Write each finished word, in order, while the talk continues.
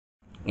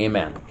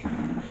Amen.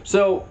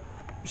 So,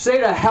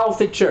 say a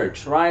healthy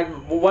church, right?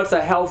 What's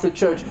a healthy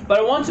church? But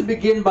I want to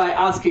begin by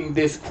asking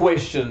these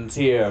questions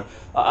here.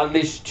 At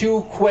least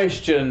two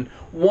questions.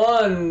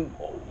 One,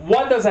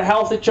 what does a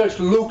healthy church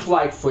look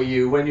like for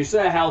you? When you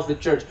say a healthy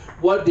church,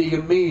 what do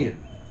you mean?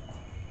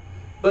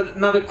 But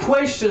another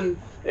question,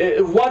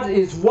 what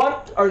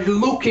are you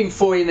looking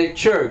for in a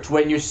church?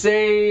 When you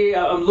say,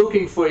 I'm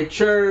looking for a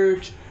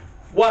church,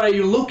 what are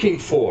you looking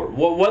for?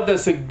 What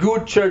does a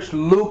good church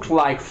look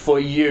like for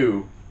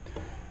you?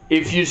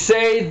 If you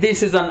say,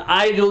 this is an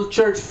ideal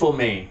church for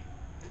me,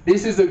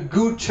 this is a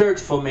good church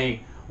for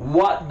me,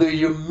 what do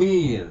you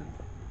mean?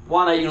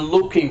 What are you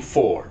looking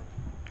for?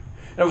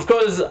 And of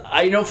course,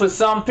 I know for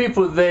some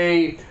people,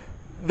 they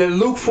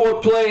look for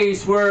a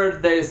place where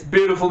there's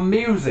beautiful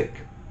music.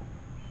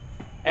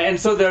 And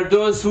so there are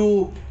those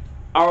who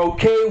are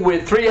okay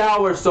with 3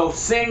 hours of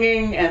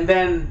singing and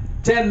then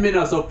 10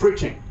 minutes of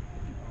preaching.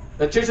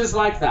 The church is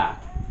like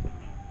that.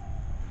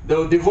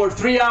 They'll devote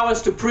 3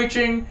 hours to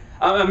preaching,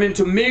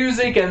 to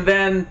music, and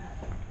then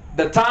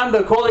the time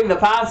they're calling the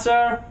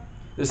pastor,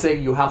 they say,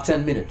 you have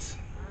 10 minutes.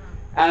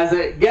 As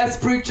a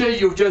guest preacher,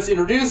 you've just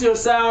introduced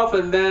yourself,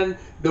 and then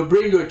they'll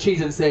bring your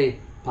cheese and say,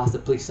 Pastor,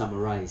 please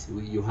summarize.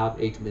 You have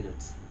 8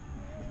 minutes.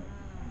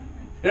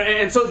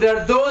 And so there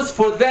are those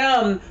for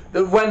them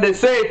that when they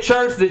say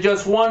church, they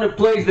just want a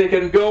place they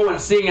can go and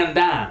sing and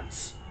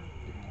dance.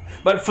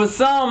 But for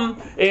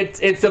some,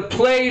 it's a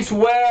place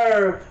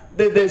where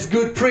there's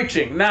good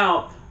preaching.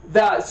 Now,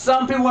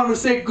 some people, when we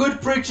say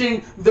good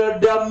preaching,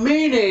 they're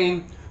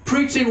meaning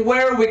preaching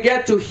where we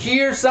get to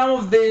hear some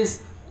of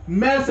these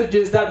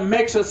messages that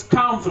makes us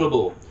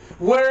comfortable,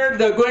 where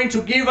they're going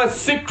to give us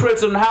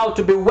secrets on how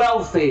to be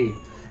wealthy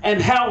and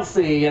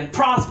healthy and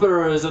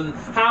prosperous, and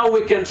how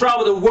we can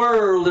travel the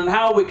world and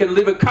how we can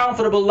live a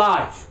comfortable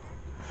life.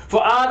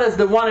 For others,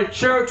 they want a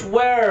church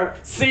where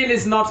sin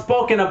is not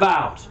spoken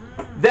about.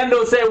 Then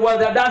they'll say, well,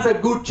 that's a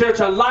good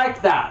church, I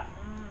like that.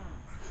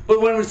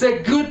 But when we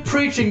say good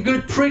preaching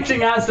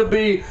has to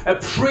be a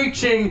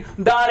preaching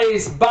that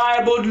is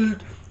Bible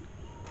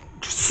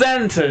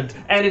centered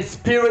and it's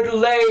spirit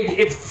laid.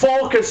 It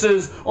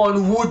focuses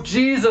on who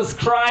Jesus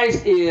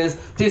Christ is,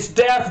 his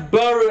death,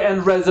 burial,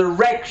 and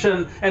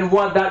resurrection, and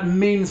what that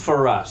means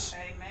for us.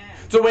 Amen.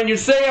 So when you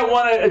say I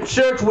want a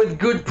church with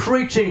good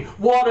preaching,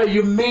 what are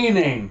you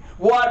meaning?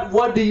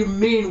 What do you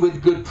mean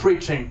with good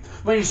preaching?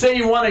 When you say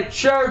you want a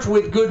church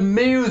with good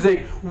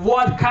music,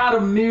 what kind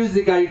of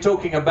music are you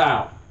talking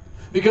about?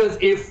 Because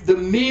if the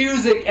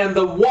music and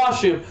the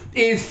worship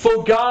is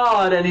for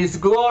God and His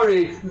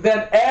glory,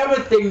 then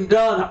everything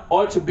done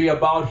ought to be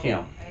about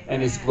Him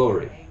and His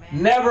glory.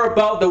 Never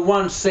about the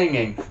ones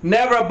singing.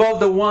 Never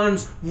about the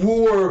ones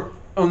who are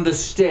on the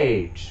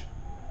stage.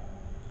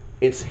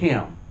 It's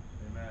Him.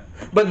 Amen.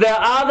 But there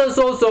are others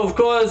also, of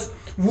course,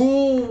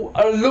 who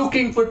are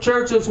looking for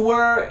churches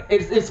where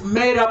it's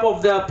made up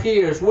of their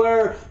peers.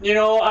 Where,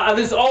 at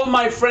least all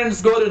my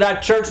friends go to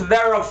that church,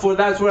 therefore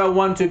that's where I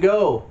want to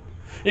go.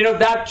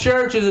 That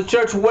church is a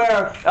church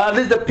where at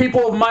least the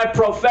people of my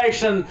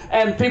profession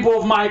and people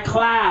of my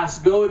class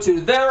go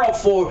to.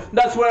 Therefore,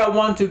 that's where I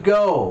want to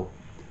go.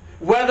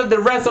 Whether the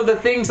rest of the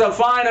things are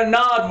fine or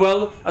not,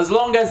 well, as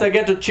long as I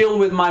get to chill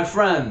with my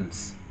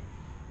friends.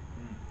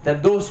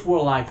 That those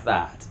were like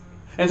that.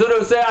 And so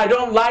they'll say, I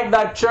don't like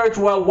that church.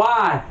 Well,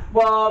 why?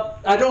 Well,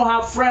 I don't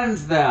have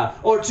friends there.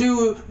 Or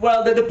two,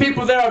 well, the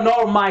people there are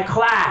not my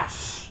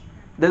class.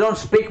 They don't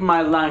speak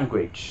my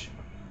language.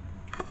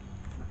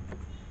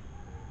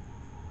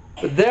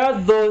 But there are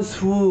those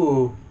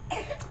who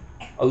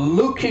are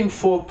looking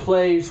for a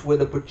place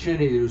with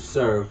opportunity to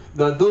serve.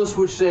 There are those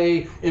who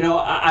say,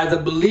 as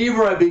a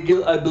believer, I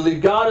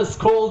believe God has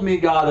called me,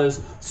 God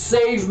has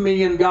saved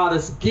me, and God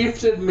has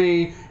gifted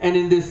me. And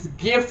in this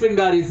gifting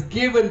that is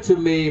given to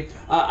me,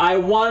 I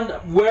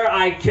want where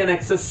I can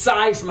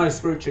exercise my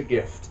spiritual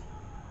gift.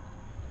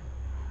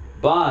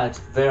 But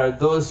there are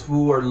those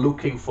who are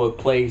looking for a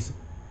place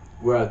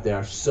where they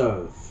are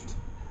served,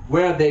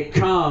 where they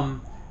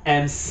come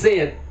and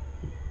sit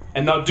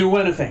and not do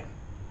anything.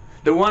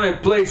 They want a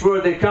place where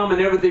they come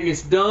and everything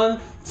is done,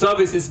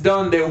 service is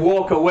done, they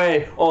walk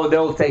away, or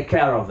they'll take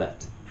care of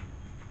it.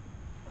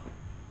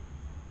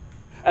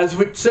 As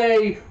we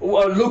say,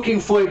 we're looking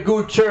for a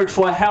good church,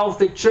 for a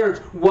healthy church,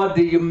 what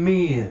do you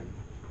mean?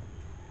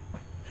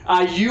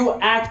 Are you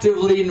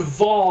actively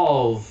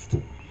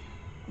involved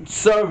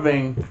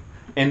serving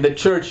in the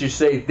church? You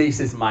say,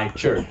 this is my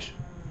church.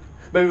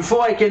 But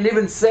before I can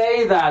even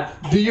say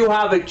that, do you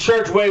have a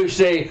church where you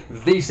say,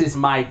 this is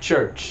my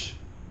church?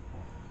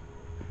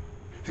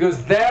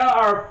 Because there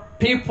are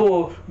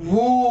people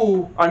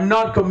who are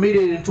not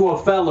committed into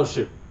a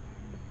fellowship.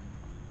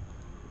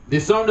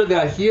 This Sunday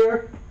they're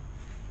here.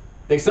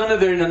 Next Sunday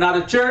they're in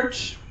another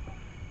church.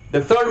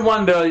 The third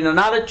one they're in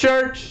another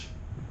church.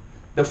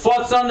 The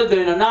fourth Sunday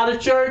they're in another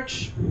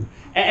church.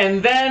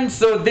 And then,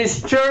 so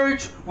this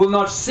church will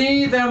not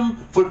see them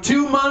for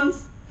 2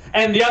 months.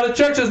 And the other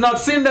church has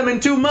not seen them in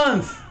 2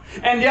 months.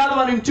 And the other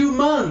one in 2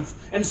 months.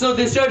 And so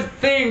this church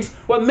thinks,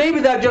 well, maybe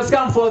they've just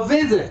come for a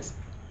visit.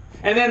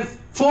 And then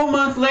 4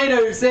 months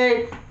later, you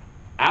say,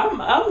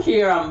 I'm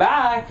here, I'm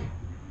back.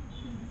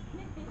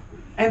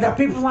 And there are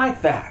people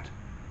like that.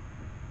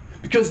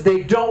 Because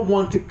they don't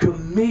want to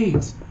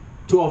commit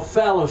to a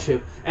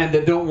fellowship and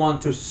they don't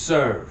want to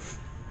serve.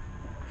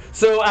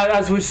 So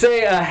as we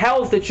say, a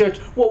healthy church,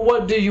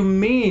 what do you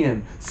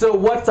mean? So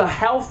what's a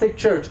healthy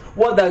church?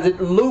 What does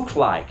it look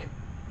like?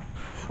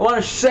 I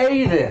want to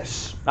say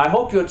this. I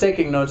hope you're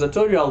taking notes. I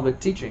told you I'll be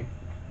teaching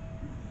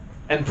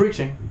and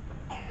preaching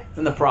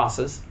in the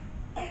process.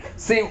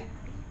 See,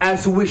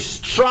 as we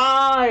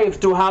strive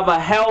to have a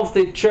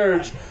healthy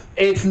church,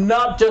 it's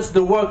not just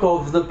the work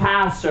of the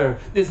pastor.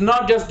 It's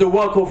not just the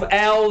work of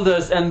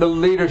elders and the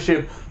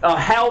leadership. A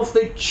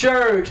healthy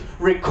church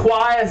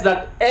requires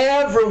that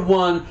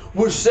everyone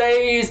who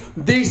says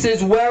this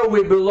is where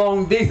we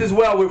belong, this is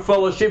where we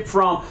fellowship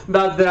from,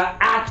 that they're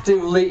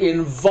actively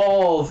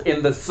involved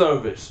in the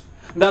service.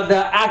 That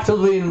they're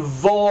actively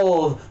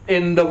involved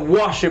in the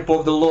worship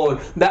of the Lord.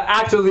 They're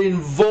actively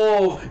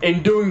involved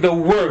in doing the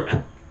work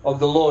of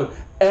the Lord.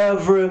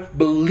 Every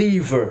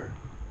believer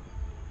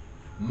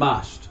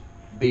must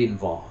be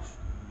involved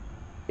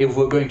if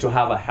we're going to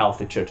have a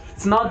healthy church.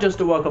 It's not just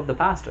the work of the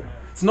pastor.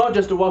 It's not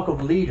just the work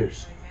of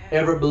leaders.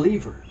 Every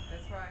believer.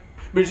 That's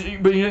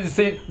right. But you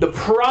see, the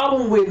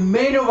problem with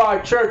many of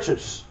our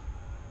churches,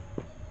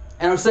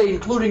 and I'll say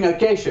including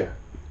Acacia,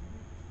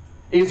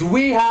 is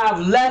we have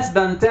less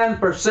than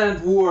 10%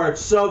 who are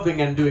serving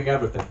and doing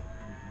everything.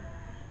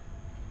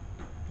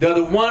 They're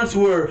the ones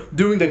who are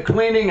doing the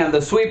cleaning and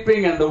the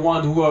sweeping and the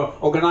ones who are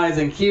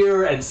organizing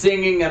here and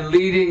singing and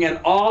leading and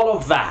all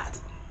of that,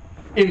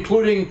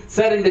 including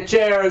setting the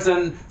chairs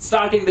and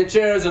stocking the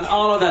chairs and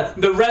all of that.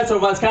 The rest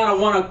of us kind of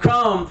want to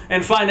come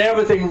and find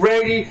everything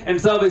ready and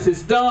service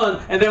is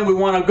done and then we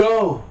want to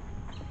go.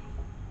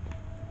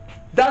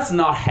 That's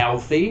not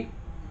healthy.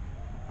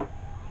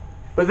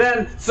 But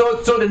then, so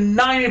the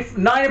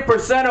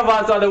 90% of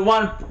us are the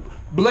one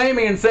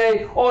blaming and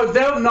say, oh,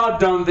 they've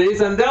not done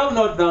this and they've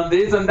not done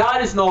this and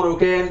that is not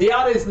okay and the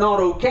other is not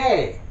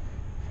okay.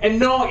 And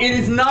no, it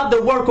is not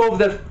the work of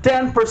the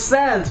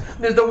 10%.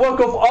 It's the work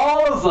of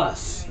all of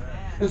us.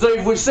 And so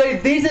if we say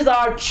this is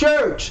our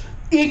church,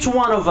 each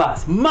one of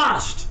us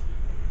must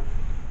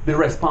be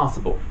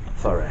responsible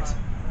for it.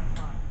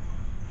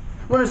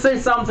 I want to say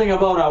something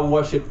about our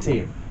worship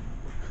team.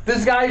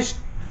 These guys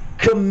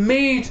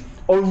commit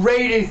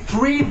already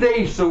 3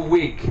 days a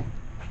week.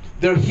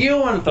 They're here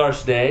on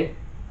Thursday,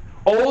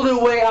 all the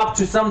way up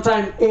to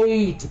sometime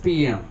 8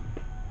 p.m.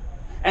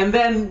 And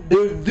then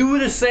they do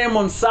the same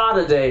on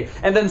Saturday.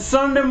 And then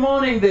Sunday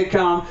morning they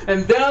come,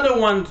 and they're the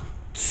one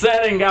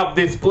setting up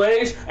this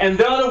place, and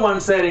they're the one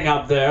setting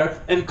up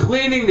there, and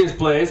cleaning this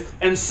place,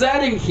 and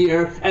setting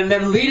here, and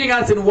then leading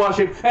us in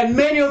worship. And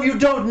many of you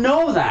don't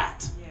know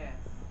that. Yes.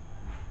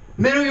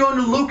 Many of you want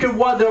to look at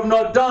what they've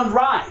not done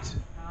right.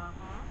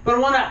 But I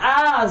want to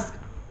ask,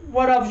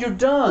 what have you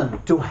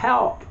done to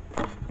help?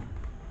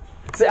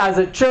 See, as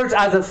a church,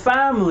 as a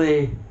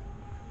family,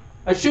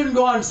 I shouldn't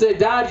go and say,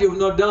 Dad, you've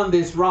not done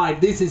this right.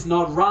 This is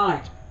not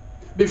right.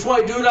 Before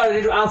I do that, I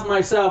need to ask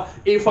myself,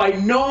 if I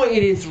know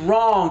it is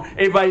wrong,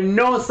 if I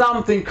know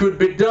something could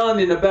be done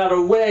in a better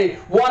way,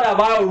 what have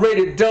I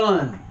already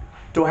done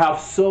to help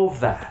solve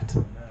that?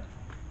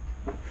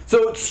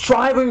 So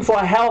striving for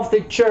a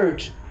healthy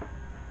church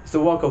is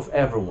the work of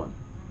everyone.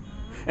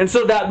 And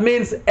so that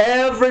means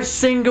every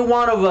single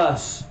one of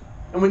us,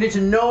 and we need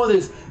to know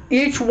this,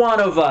 each one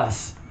of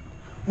us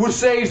who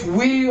says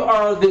we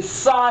are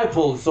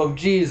disciples of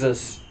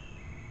Jesus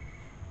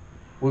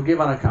will give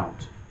an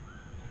account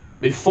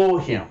before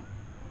Him.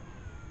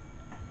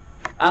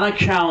 An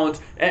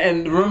account,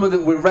 and remember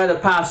that we read a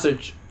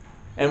passage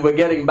and we're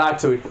getting back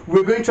to it.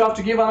 We're going to have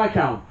to give an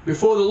account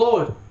before the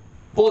Lord.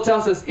 Paul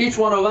tells us, each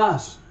one of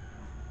us,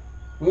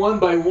 one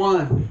by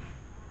one,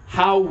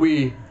 how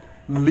we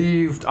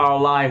lived our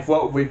life,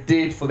 what we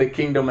did for the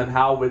kingdom and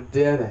how we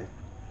did it.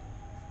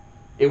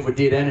 If we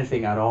did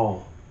anything at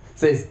all. It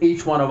says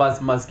each one of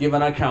us must give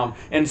an account.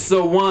 And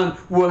so one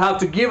will have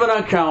to give an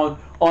account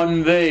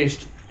on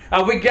this.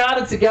 Have we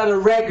gathered together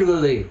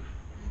regularly?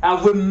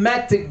 Have we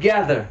met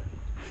together?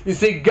 You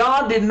see,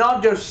 God did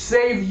not just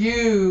save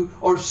you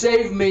or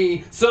save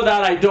me so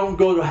that I don't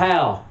go to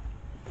hell.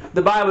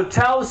 The Bible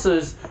tells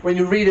us, when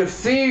you read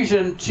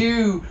Ephesians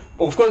 2,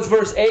 of course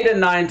verse 8 and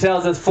 9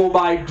 tells us, for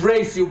by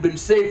grace you've been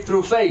saved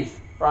through faith.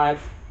 Right?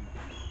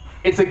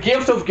 It's a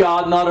gift of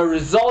God, not a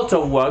result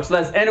of works,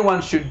 lest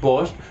anyone should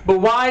boast. But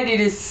why did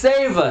He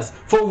save us?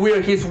 For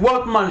we're His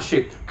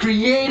workmanship,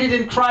 created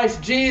in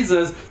Christ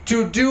Jesus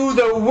to do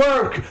the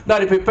work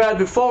that He prepared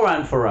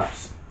beforehand for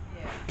us.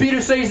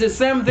 Peter says the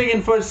same thing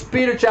in 1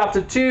 Peter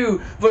chapter 2,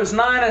 verse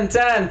 9 and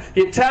 10.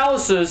 He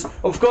tells us,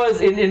 of course,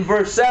 in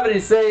verse 7,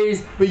 he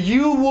says, but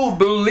you who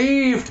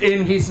believed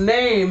in His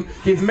name,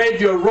 He's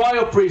made you a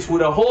royal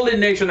priesthood, a holy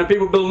nation, a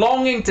people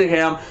belonging to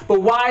Him.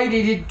 But why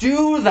did He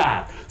do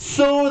that?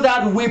 So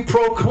that we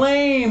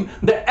proclaim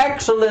the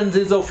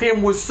excellencies of Him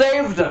who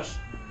saved us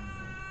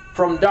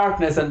from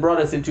darkness and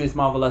brought us into His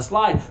marvelous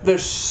light.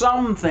 There's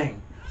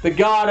something that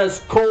God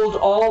has called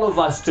all of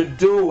us to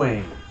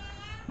doing.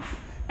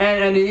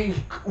 And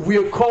we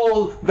are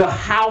called the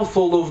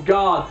household of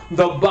God,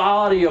 the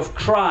body of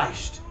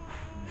Christ.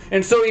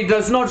 And so He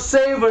does not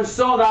save us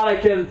so that I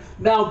can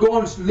now go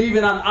and live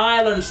in an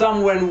island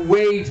somewhere and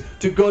wait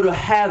to go to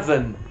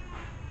heaven.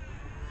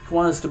 He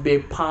wants us to be a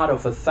part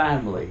of a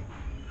family,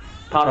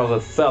 part of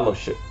a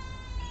fellowship.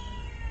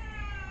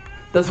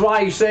 That's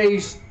why He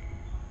says,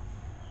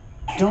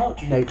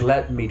 don't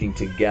neglect meeting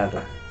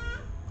together.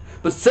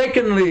 But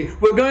secondly,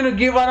 we're going to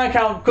give an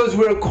account because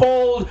we're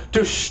called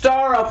to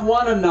stir up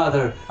one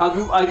another.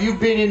 Have you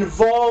been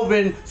involved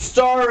in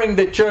stirring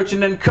the church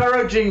and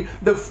encouraging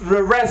the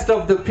rest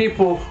of the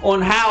people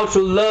on how to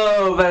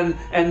love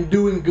and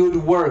doing good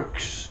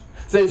works?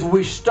 It says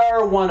we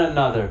stir one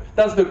another.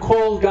 That's the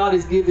call God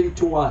is giving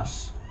to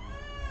us.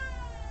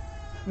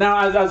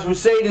 Now, as we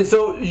say this,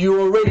 so you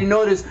already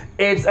notice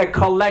it's a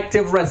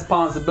collective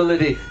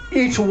responsibility.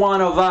 Each one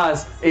of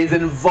us is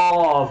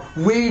involved.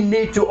 We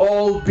need to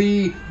all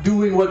be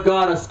doing what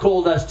God has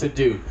called us to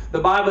do. The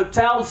Bible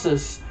tells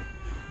us,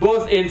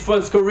 both in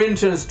 1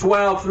 Corinthians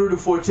 12 through to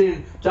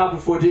 14, chapter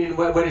 14,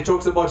 when it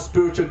talks about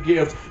spiritual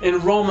gifts. In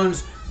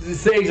Romans, it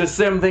says the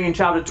same thing in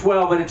chapter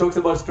 12 when it talks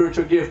about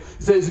spiritual gifts.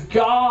 It says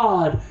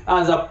God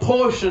has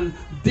apportioned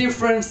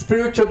different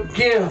spiritual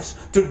gifts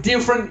to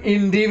different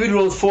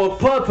individuals for a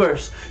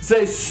purpose. It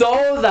says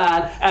so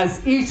that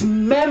as each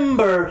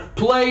member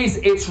plays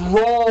its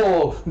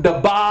role, the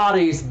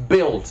body is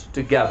built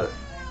together.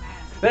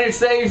 Then it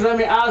says, let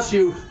me ask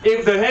you,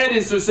 if the head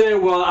is to say,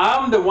 well,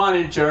 I'm the one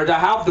in charge, I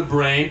have the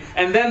brain,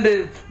 and then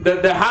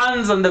the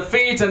hands and the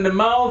feet and the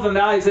mouth and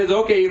the eye says,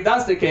 okay, if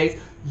that's the case,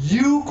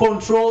 you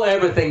control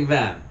everything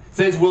then.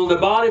 Says, will the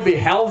body be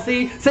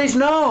healthy? Says,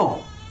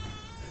 no.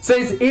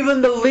 Says,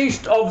 even the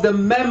least of the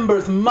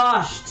members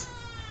must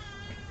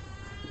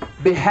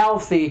be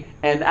healthy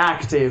and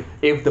active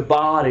if the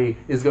body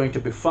is going to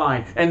be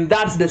fine. And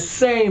that's the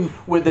same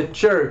with the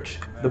church,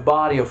 the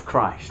body of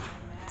Christ.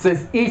 It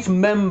says each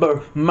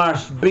member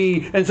must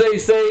be. And so he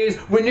says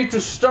we need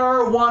to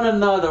stir one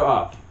another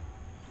up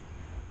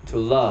to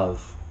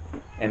love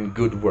and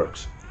good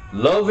works.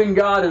 Loving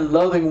God and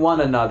loving one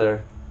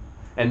another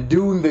and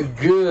doing the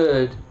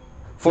good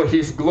for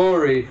His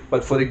glory,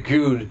 but for the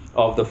good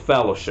of the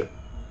fellowship.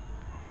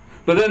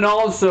 But then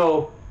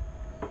also,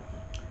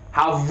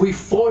 have we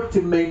fought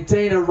to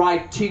maintain a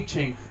right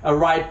teaching, a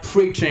right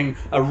preaching,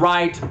 a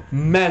right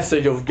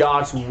message of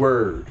God's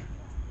Word?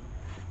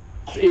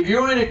 If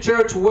you're in a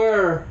church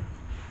where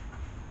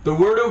the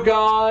Word of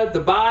God, the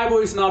Bible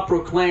is not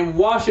proclaimed,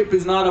 worship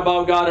is not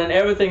about God, and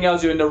everything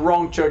else, you're in the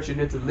wrong church, you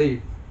need to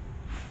leave.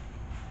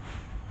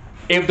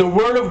 If the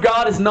Word of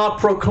God is not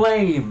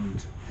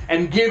proclaimed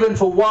and given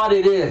for what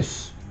it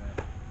is,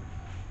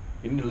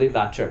 you need to leave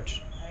that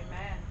church.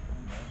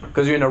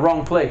 Because you're in the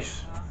wrong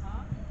place.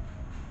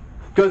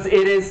 Because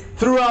it is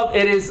throughout,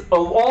 it is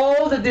of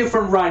all the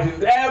different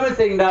writings,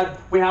 everything that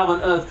we have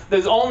on earth,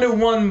 there's only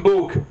one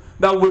book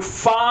that we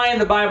find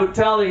the Bible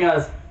telling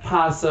us,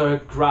 Passer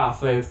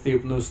Graphe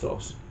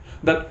Theopneustos,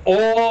 that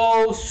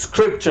all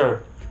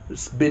Scripture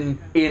has been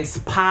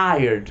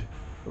inspired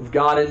of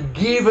God and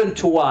given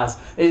to us,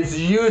 is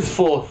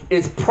useful,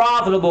 is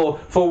profitable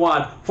for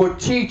what? For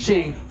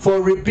teaching,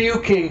 for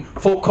rebuking,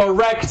 for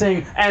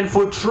correcting, and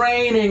for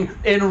training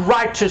in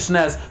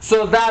righteousness,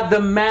 so that the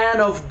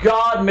man of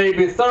God may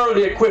be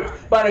thoroughly equipped.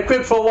 But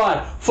equipped for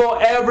what? For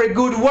every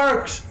good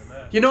works.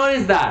 You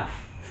notice that?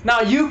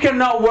 Now, you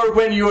cannot work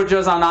when you are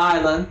just on an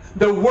island.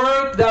 The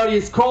work that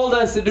He's called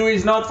us to do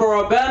is not for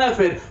our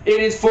benefit. It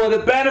is for the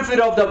benefit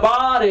of the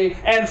body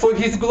and for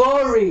His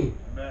glory.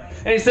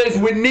 And He says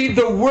we need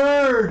the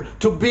Word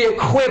to be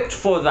equipped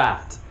for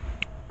that.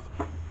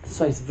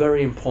 So it's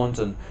very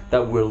important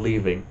that we're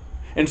living.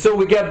 And so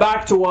we get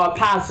back to our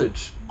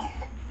passage.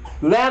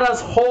 Let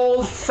us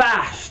hold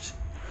fast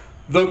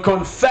the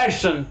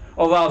confession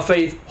of our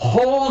faith.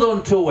 Hold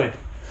on to it.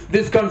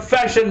 This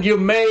confession you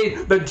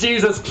made that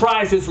Jesus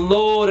Christ is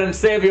Lord and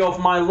Savior of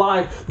my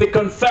life. The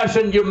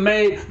confession you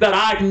made that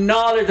I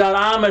acknowledge that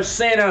I'm a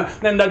sinner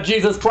and that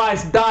Jesus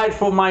Christ died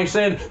for my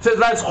sin. It says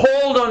let's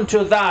hold on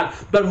to that.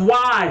 But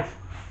why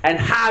and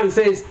how? It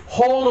says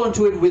hold on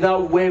to it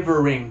without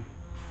wavering,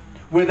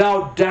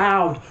 without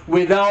doubt,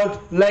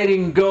 without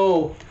letting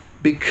go.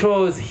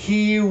 Because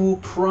He who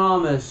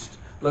promised,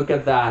 look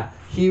at that,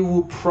 He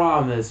who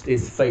promised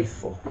is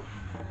faithful.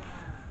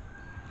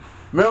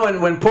 Remember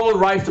when Paul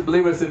writes to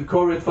believers in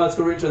Corinth, 1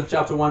 Corinthians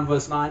chapter 1,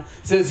 verse 9, it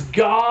says,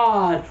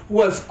 God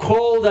who has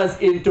called us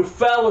into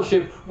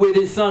fellowship with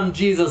His Son,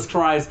 Jesus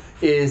Christ,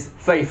 is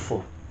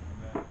faithful.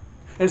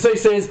 And so he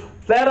says,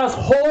 let us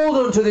hold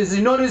on to this.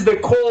 You notice the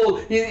call.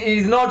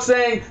 He's not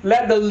saying,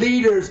 let the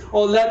leaders,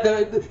 or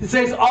he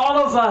says, all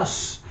of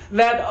us.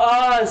 Let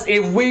us,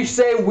 if we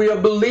say we are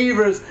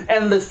believers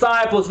and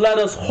disciples, let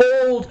us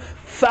hold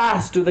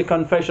fast to the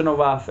confession of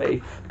our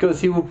faith,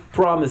 because He who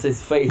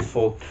promises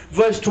faithful.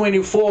 Verse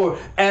 24,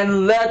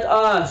 and let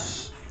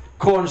us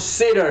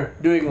consider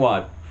doing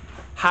what?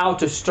 How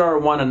to stir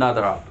one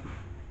another up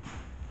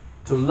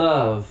to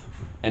love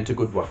and to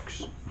good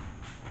works.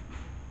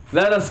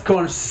 Let us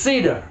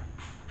consider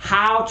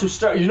how to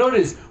start. You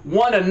notice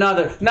one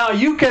another. Now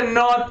you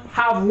cannot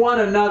have one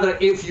another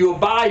if you're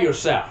by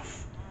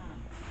yourself.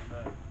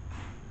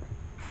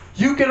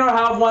 You cannot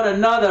have one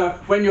another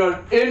when you're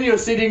in your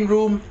sitting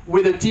room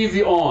with a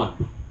TV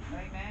on.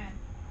 Amen.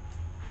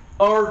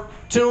 Or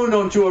tuned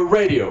onto a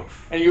radio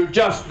and you're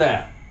just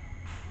there.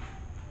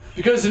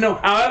 Because,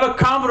 however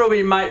comfortable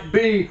it might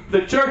be,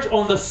 the church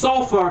on the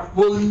sofa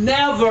will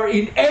never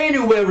in any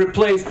way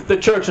replace the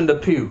church in the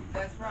pew.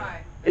 That's right.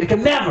 It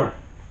can never.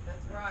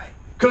 That's right.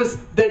 Because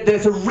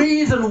there's a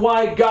reason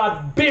why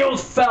God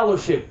built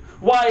fellowship,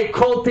 why He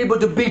called people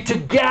to be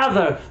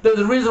together. There's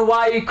a reason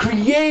why He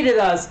created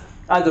us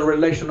as a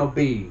relational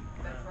being.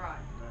 That's right.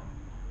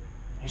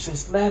 He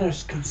says, let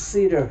us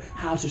consider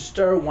how to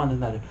stir one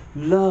another.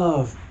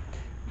 Love.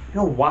 You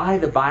know why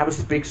the Bible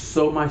speaks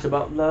so much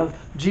about love?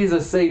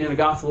 Jesus said in the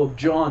Gospel of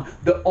John,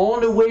 the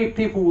only way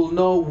people will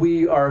know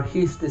we are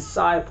His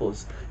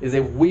disciples is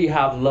if we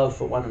have love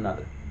for one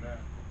another.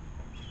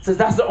 He says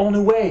that's the only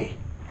way.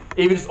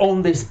 If it's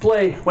on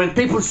display, when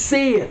people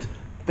see it,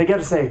 they get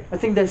to say, I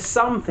think there's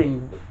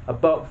something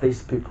about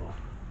these people.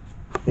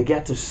 They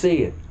get to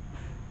see it.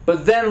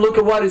 But then look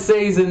at what it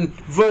says in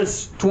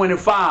verse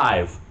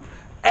 25.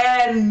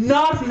 And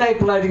not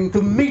neglecting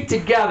to meet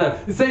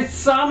together. It says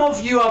some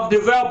of you have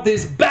developed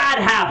this bad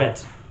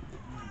habit.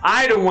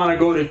 I don't want to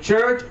go to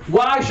church.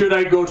 Why should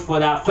I go for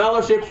that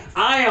fellowship?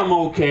 I am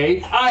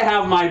okay. I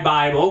have my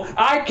Bible.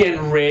 I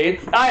can read.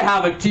 I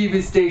have a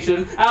TV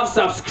station. I have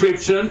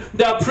subscription.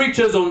 There are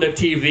preachers on the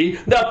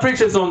TV. There are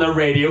preachers on the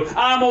radio.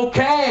 I'm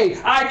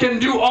okay. I can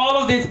do all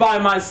of this by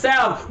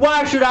myself.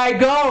 Why should I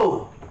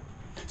go?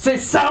 So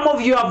some of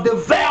you have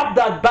developed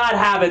that bad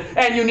habit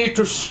and you need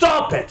to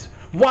stop it.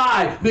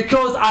 Why?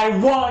 Because I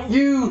want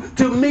you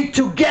to meet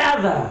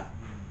together.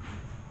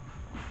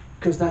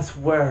 Because that's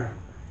where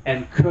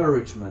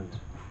encouragement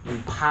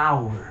and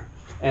power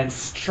and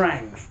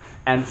strength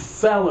and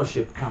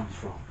fellowship comes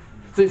from.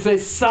 So if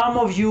there's some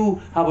of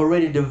you have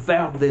already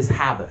developed this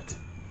habit,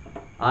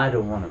 I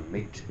don't want to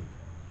meet.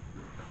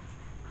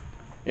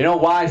 You know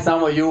why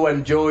some of you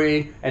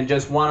enjoy and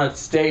just want to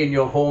stay in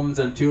your homes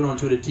and tune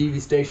onto the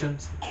TV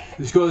stations?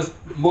 It's because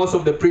most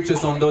of the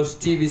preachers on those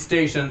TV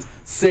stations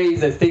say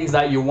the things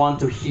that you want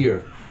to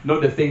hear,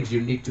 not the things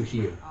you need to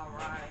hear.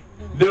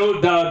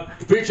 The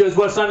preachers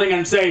were standing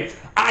and say,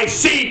 I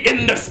see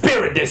in the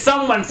spirit there's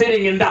someone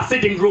sitting in that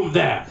sitting room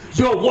there.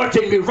 You're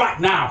watching me right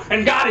now.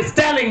 And God is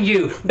telling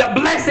you the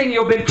blessing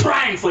you've been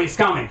crying for is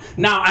coming.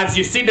 Now as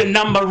you see the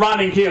number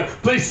running here,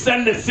 please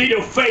send the seed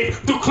of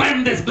faith to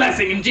claim this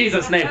blessing in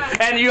Jesus' name.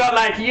 And you are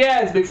like,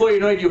 yes, before you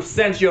know it, you've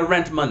sent your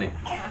rent money.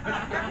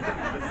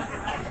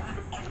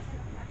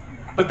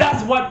 But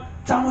that's what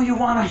some of you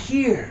want to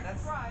hear.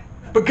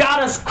 But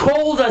God has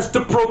called us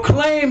to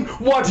proclaim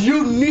what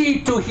you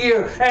need to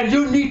hear. And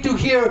you need to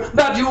hear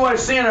that you are a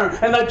sinner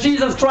and that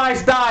Jesus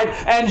Christ died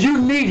and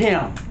you need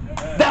Him.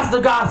 That's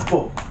the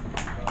gospel.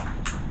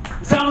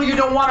 Some of you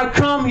don't want to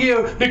come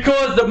here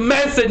because the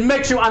message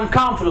makes you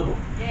uncomfortable.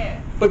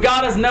 But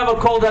God has never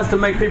called us to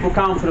make people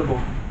comfortable.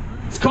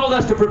 He's called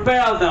us to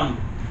prepare them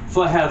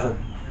for heaven.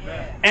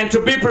 And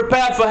to be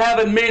prepared for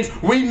heaven means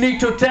we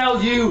need to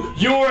tell you,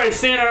 you're a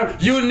sinner,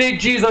 you need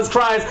Jesus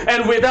Christ,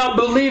 and without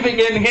believing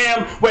in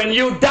Him, when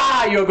you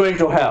die, you're going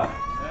to hell.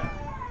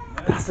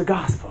 That's the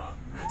gospel.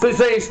 So it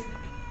says,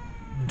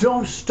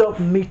 don't stop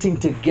meeting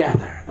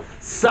together.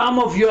 Some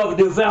of you have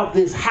developed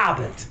this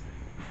habit.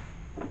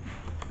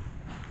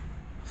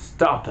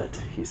 Stop it,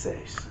 he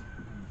says.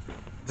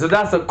 So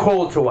that's a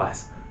call to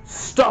us.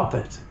 Stop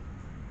it.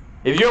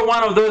 If you're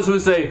one of those who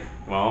say,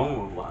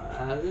 well,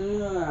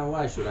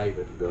 why should I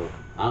even go?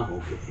 I'm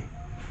okay.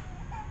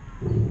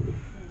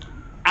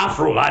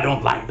 After all, I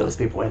don't like those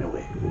people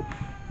anyway.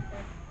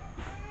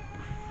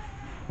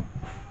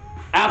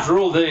 After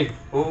all,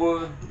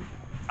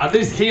 at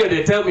least here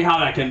they tell me how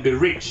I can be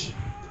rich.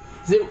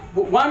 See,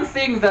 one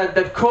thing that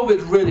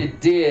COVID really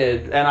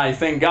did, and I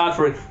thank God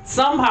for it,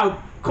 somehow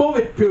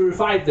COVID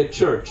purified the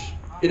church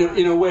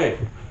in a way.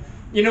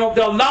 You know,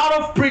 there are a lot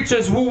of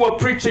preachers who were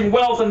preaching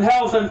wealth and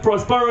health and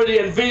prosperity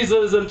and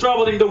visas and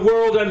traveling the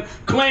world and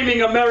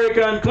claiming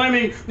America and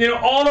claiming,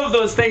 all of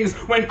those things.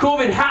 When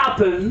COVID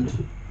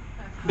happened,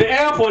 the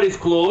airport is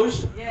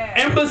closed,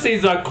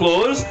 embassies are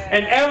closed,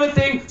 and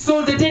everything.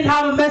 So they didn't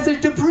have a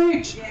message to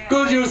preach.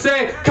 Because you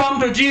say,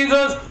 come to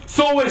Jesus,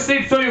 sow a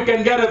seed so you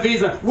can get a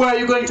visa. Where are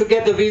you going to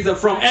get the visa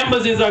from?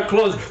 Embassies are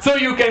closed, so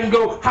you can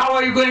go. How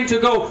are you going to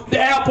go?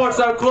 The airports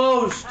are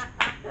closed.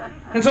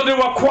 And so they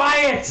were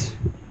quiet.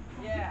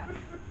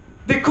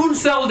 They couldn't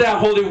sell their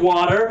holy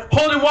water.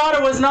 Holy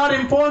water was not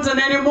important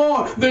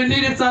anymore. They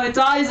needed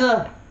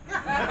sanitizer.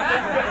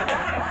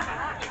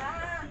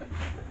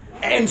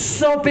 And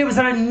so people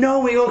started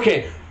knowing,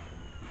 okay,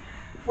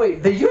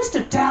 wait, they used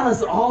to tell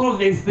us all of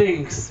these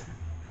things.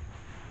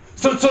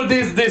 So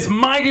this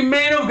mighty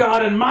men of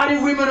God and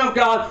mighty women of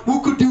God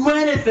who could do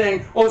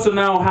anything also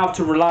now have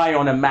to rely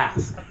on a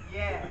mask.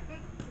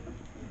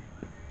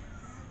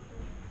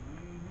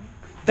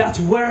 That's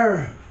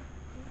where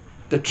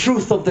the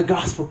truth of the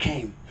gospel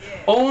came.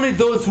 Only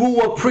those who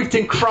were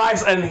preaching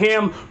Christ and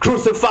Him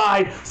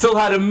crucified still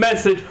had a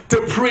message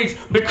to preach,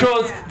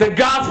 because the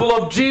gospel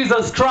of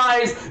Jesus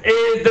Christ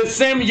is the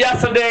same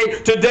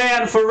yesterday, today,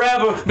 and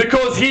forever,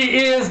 because He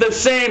is the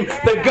same.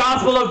 The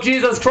gospel of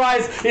Jesus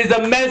Christ is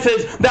the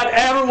message that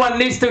everyone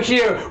needs to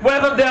hear,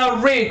 whether they are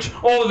rich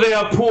or they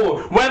are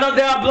poor, whether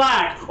they are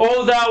black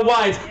or they are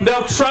white, they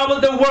have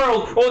traveled the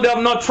world or they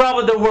have not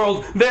traveled the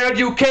world, they're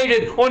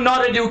educated or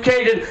not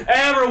educated.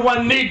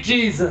 Everyone needs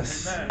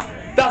Jesus.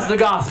 That's the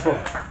gospel.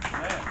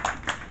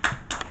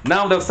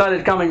 Now they've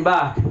started coming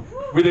back.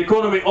 With the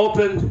economy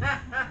opened,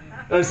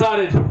 they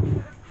started,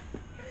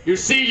 you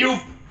see,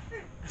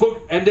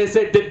 and they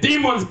said, the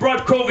demons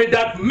brought COVID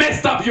that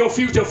messed up your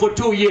future for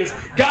 2 years.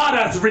 God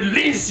has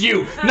released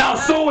you. Now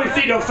sow a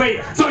seed of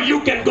faith so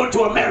you can go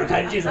to America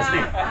in Jesus'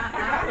 name.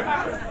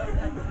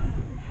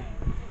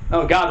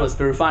 No, God was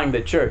purifying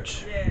the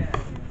church.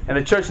 And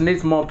the church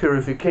needs more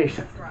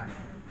purification.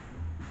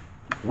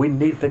 We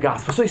need the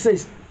gospel. So He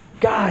says,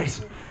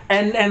 guys,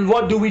 and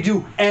what do we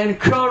do?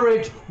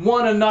 Encourage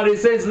one another. He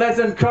says, let's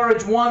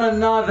encourage one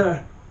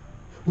another.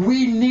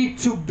 We need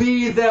to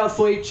be there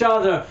for each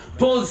other.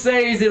 Paul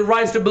says, he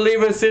writes to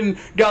believers in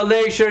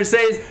Galatia, he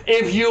says,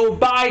 if you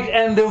bite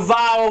and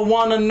devour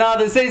one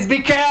another, he says, be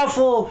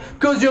careful,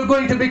 because you're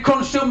going to be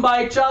consumed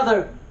by each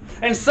other.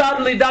 And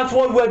suddenly that's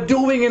what we're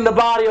doing in the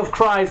body of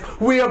Christ.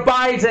 We are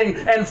biting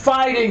and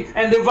fighting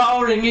and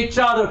devouring each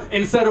other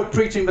instead of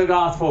preaching the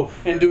gospel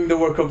and doing the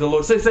work of the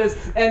Lord. So it says,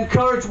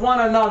 encourage one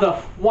another.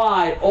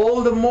 Why?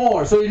 All the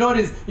more. So you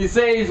notice, he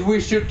says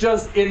we should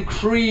just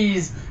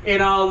increase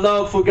in our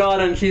love for God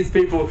and His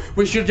people.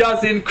 We should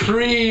just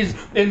increase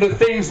in the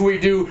things we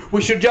do.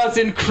 We should just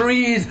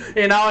increase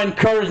in our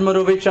encouragement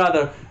of each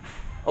other.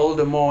 All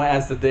the more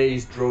as the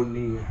days draw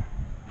near.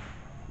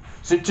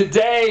 So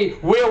today,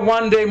 we're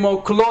one day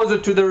more closer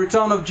to the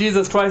return of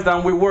Jesus Christ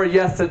than we were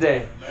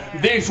yesterday.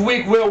 This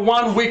week, we're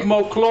 1 week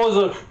more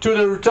closer to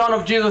the return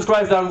of Jesus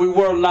Christ than we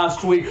were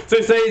last week. So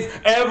it says,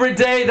 every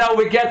day that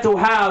we get to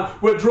have,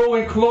 we're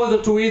drawing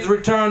closer to His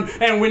return,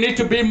 and we need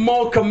to be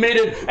more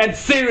committed and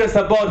serious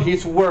about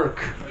His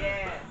work.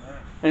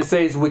 And it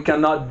says we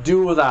cannot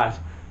do that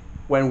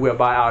when we're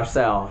by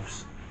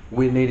ourselves.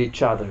 We need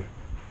each other.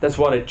 That's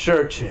what a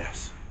church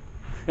is.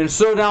 And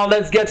so now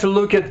let's get to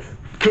look at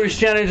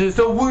Christianity.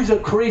 So who is a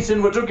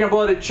Christian? We're talking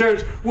about a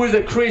church. Who is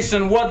a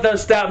Christian? What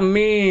does that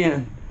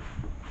mean?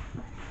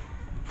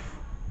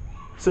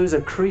 So he's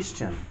a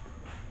Christian.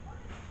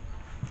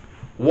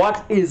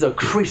 What is a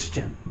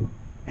Christian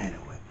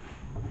anyway?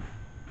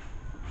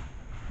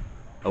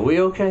 Are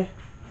we okay?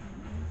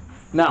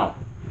 Now,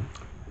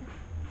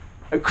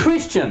 a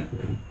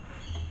Christian,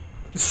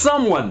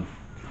 someone,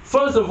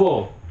 first of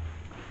all,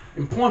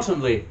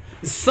 importantly,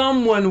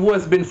 someone who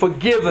has been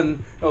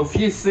forgiven of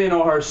his sin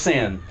or her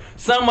sin.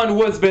 Someone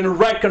who has been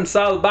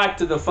reconciled back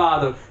to the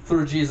Father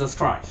through Jesus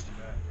Christ.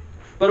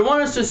 But I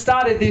want us to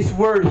start at this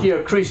word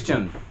here,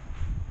 Christian.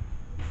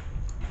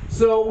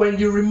 So when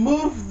you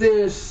remove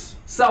this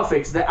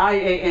suffix, the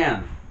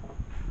IAN,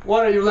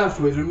 what are you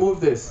left with? Remove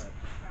this.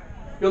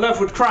 You're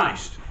left with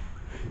Christ.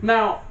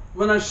 Now,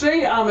 when I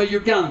say I'm a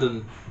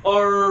Ugandan,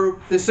 or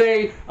they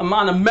say I'm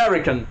an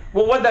American,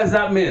 well, what does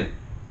that mean?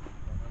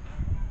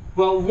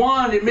 Well,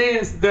 one, it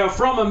means they're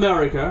from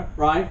America,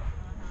 right?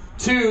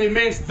 Two, it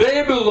means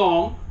they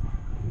belong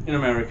in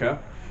America.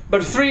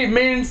 But three, it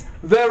means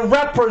they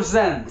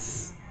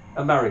represent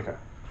America.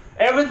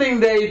 Everything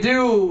they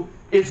do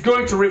is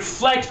going to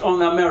reflect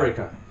on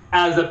America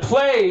as a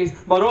place,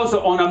 but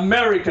also on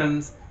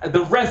Americans and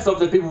the rest of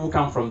the people who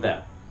come from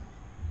there.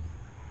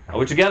 Are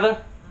we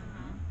together?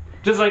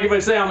 Just like if I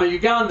say I'm a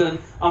Ugandan,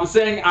 I'm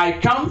saying I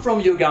come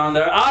from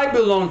Uganda, I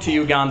belong to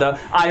Uganda,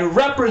 I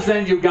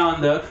represent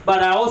Uganda,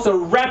 but I also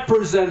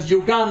represent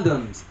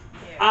Ugandans,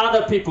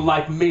 other people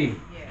like me.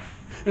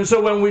 And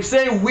so when we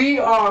say we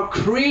are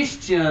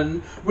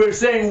Christian, we're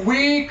saying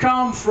we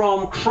come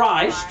from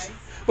Christ,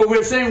 but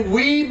we're saying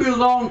we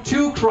belong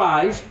to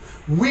Christ,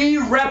 we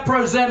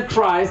represent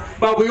Christ,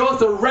 but we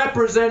also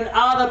represent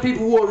other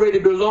people who already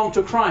belong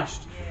to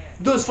Christ.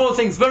 Those four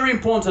things, very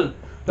important.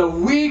 That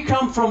we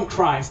come from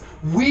Christ,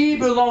 we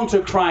belong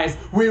to Christ,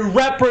 we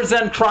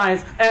represent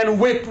Christ, and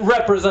we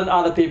represent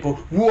other people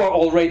who are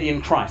already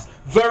in Christ.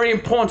 Very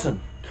important.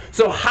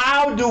 So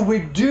how do we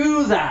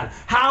do that?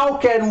 How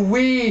can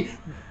we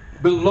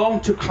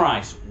belong to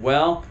Christ?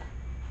 Well,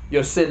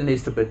 your sin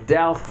needs to be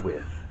dealt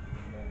with.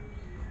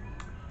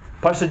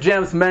 Pastor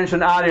James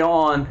mentioned earlier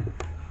on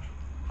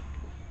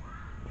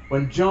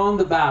when John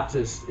the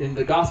Baptist, in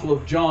the Gospel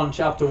of John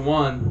chapter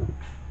 1,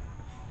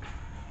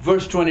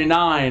 verse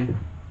 29,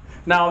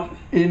 now,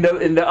 in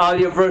the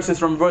earlier verses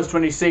from verse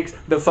 26,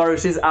 the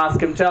Pharisees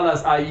ask him, tell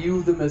us, are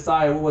you the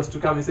Messiah who was to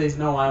come? He says,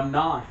 no, I am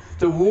not.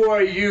 So who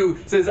are you?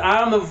 He says, I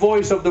am the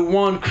voice of the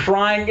one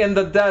crying in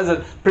the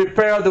desert,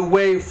 prepare the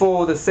way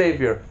for the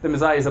Savior. The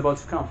Messiah is about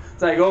to come.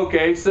 It's like,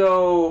 okay,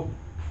 so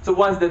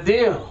what's the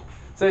deal?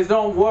 He says,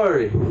 don't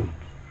worry.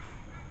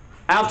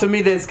 After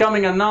me, there's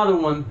coming another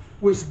one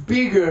who is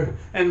bigger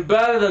and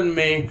better than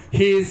me.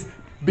 He's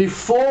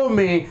before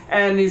me,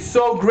 and he's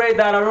so great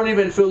that I don't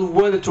even feel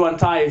worthy to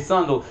untie his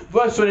sandal.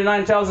 Verse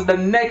 29 tells us the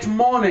next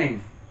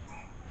morning,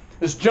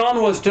 as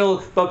John was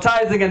still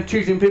baptizing and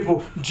teaching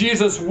people,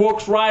 Jesus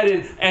walks right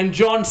in, and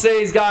John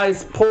says,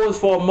 guys, pause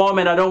for a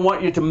moment. I don't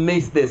want you to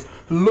miss this.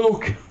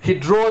 Look, he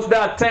draws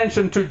their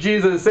attention to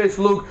Jesus. He says,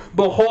 look,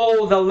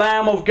 behold, the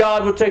Lamb of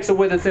God who takes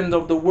away the sins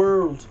of the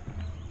world.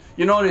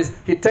 You notice,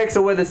 he takes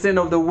away the sin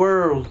of the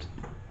world.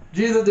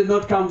 Jesus did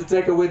not come to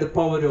take away the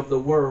poverty of the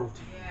world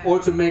or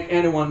to make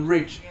anyone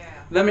rich.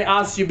 Let me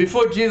ask you,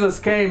 before Jesus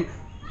came,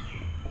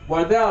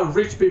 were there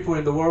rich people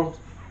in the world?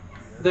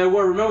 There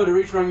were. Remember the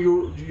rich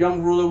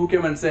young ruler who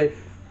came and said,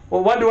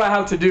 well, what do I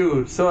have to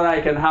do so that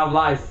I can have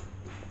life?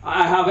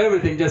 I have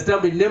everything. Just tell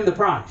me, name the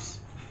price.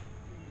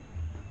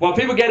 Were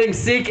people getting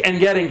sick and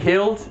getting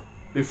healed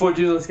before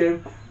Jesus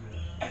came?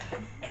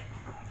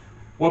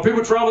 Were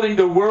people traveling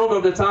the world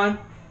all the time?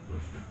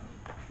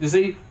 You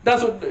see,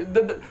 that's what.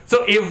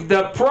 So if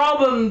the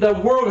problem the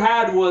world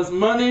had was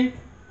money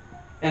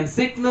and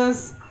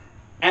sickness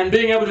and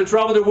being able to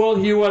travel the world,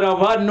 he would have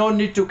had no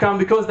need to come,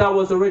 because that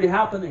was already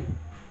happening.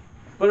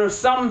 But there's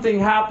something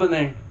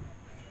happening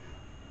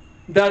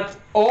that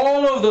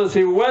all of those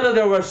people, whether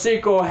they were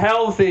sick or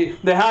healthy,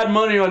 they had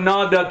money or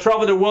not, they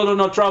traveled the world or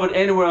not traveled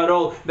anywhere at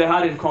all, they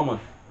had in common.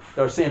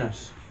 They're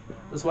sinners.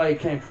 That's why he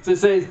came. So it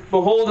says,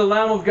 behold the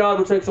Lamb of God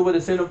who takes away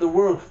the sin of the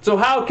world. So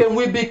how can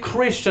we be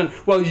Christian?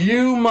 Well,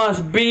 you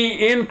must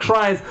be in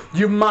Christ.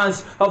 You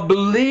must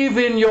believe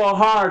in your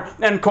heart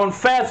and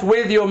confess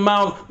with your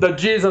mouth that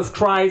Jesus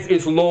Christ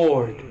is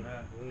Lord.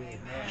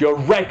 You're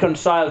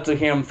reconciled to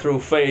him through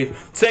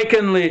faith.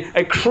 Secondly,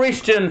 a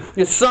Christian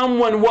is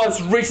someone who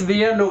has reached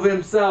the end of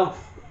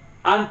himself.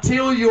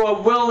 Until you are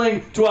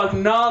willing to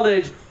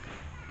acknowledge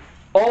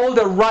all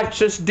the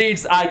righteous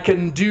deeds I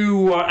can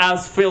do are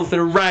as filthy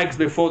rags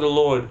before the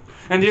Lord.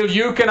 Until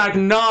you can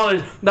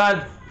acknowledge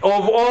that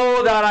of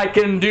all that I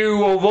can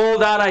do, of all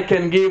that I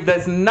can give,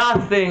 there's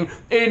nothing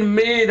in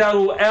me that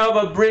will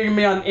ever bring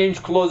me an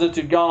inch closer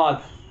to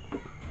God.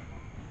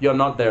 You're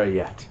not there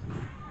yet.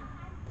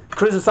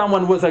 Christian is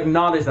someone who has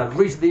acknowledged that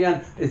reach the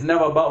end is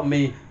never about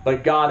me,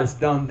 but God has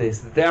done this.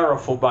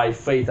 Therefore, by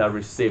faith, I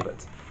receive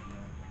it.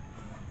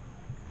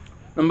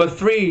 Number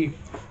 3,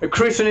 a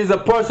Christian is a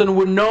person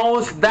who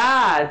knows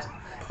that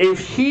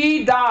if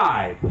he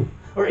died,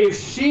 or if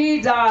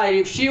she died,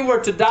 if she were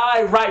to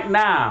die right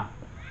now,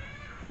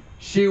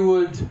 she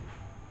would,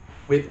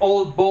 with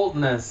all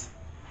boldness,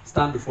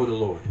 stand before the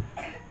Lord.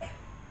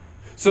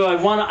 So I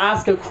want to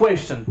ask a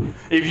question.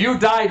 If you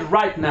died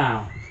right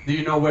now, do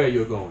you know where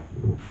you're going?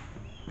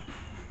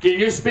 Can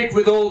you speak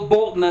with all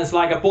boldness,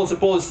 like Apostle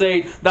Paul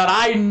said, that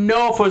I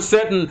know for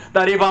certain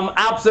that if I'm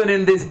absent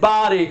in this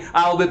body,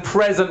 I'll be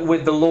present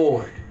with the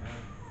Lord?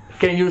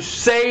 Can you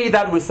say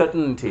that with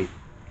certainty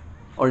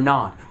or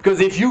not?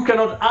 Because if you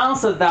cannot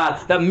answer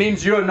that, that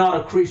means you're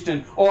not a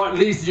Christian, or at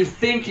least you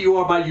think you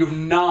are, but you've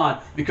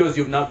not, because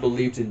you've not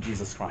believed in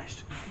Jesus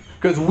Christ.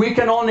 Because we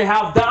can only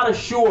have that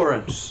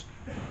assurance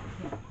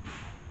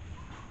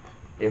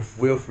if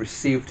we've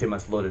received him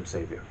as Lord and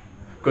Savior.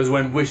 Because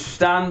when we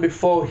stand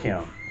before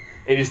him,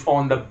 it is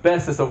on the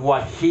basis of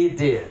what he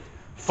did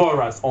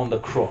for us on the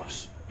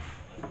cross,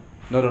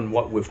 not on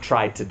what we've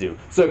tried to do.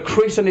 So a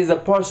Christian is a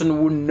person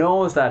who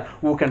knows that,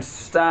 who can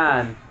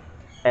stand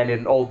and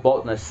in all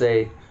boldness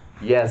say,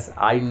 yes,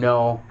 I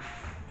know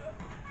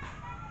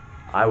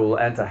I will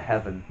enter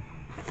heaven,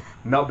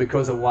 not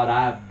because of what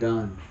I have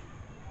done,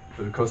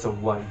 but because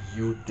of what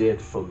you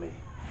did for me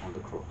on the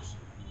cross.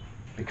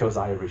 Because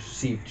I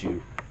received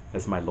you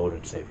as my Lord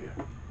and Savior.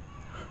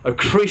 A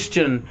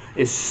Christian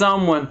is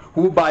someone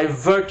who, by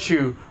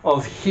virtue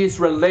of his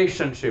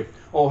relationship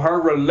or her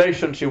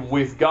relationship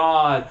with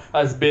God,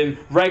 has been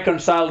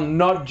reconciled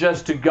not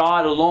just to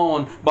God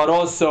alone, but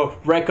also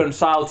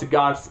reconciled to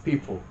God's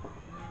people.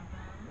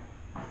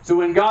 So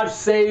when God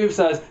saves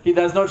us, he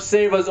does not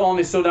save us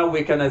only so that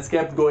we can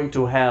escape going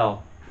to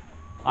hell.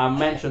 I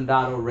mentioned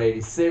that already.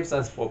 He saves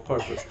us for a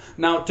purpose.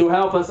 Now, to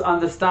help us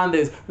understand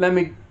this, let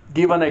me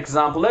give an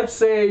example. Let's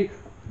say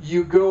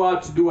you go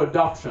out to do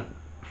adoption.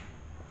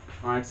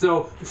 All right,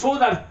 so before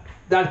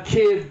that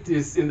kid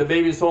is in the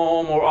baby's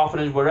home or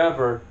orphanage,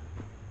 wherever,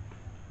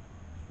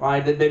 right,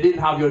 they didn't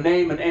have your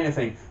name and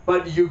anything.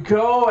 But you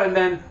go, and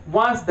then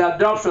once the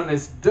adoption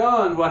is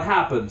done, what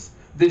happens?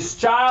 This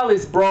child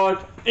is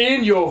brought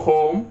in your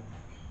home.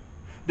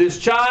 This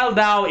child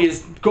now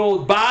is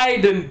called by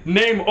the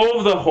name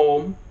of the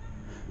home.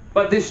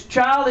 But this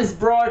child is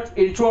brought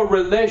into a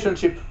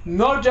relationship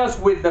not just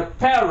with the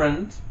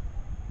parent,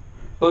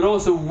 but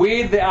also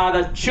with the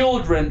other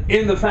children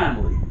in the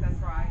family.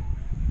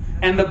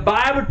 And the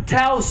Bible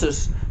tells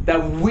us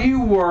that we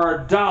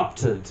were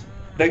adopted,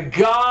 that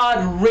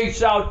God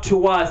reached out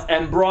to us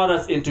and brought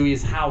us into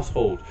his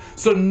household.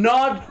 So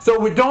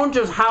we don't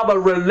just have a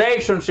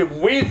relationship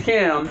with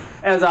him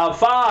as our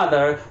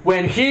father.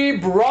 When he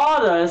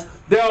brought us,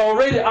 there are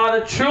already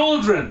other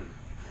children.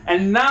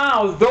 And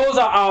now those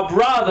are our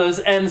brothers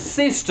and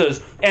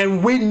sisters,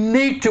 and we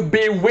need to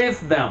be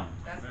with them.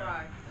 That's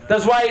right.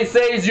 That's why he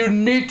says you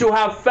need to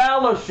have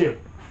fellowship.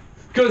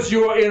 Because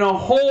you're in a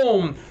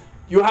home,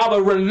 you have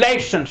a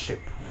relationship.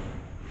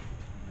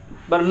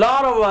 But a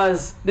lot of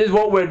us, this is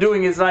what we're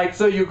doing, is like,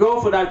 so you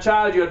go for that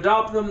child, you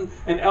adopt them,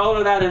 and all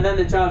of that, and then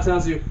the child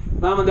tells you,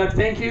 Mom and Dad,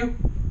 thank you.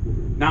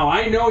 Now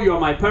I know you're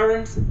my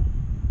parents.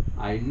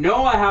 I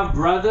know I have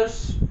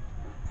brothers.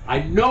 I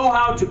know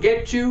how to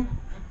get you,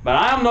 but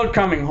I'm not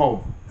coming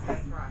home.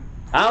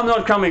 I'm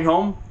not coming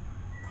home.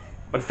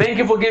 But thank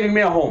you for giving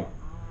me a home.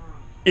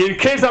 In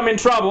case I'm in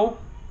trouble,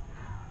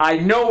 I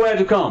know where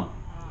to come.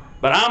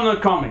 But I'm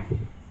not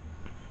coming.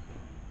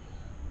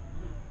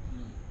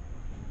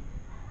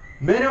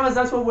 Many of us,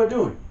 that's what we're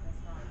doing.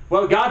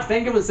 Well, God,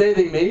 thank you for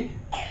saving me.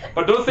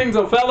 But those things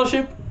of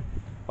fellowship,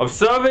 of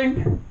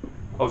serving,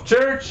 of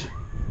church,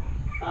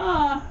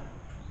 I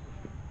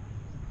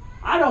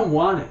don't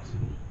want it.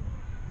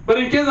 But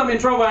in case I'm in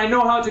trouble, I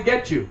know how to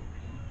get you.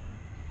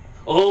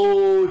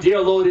 Oh, dear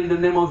Lord, in the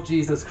name of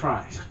Jesus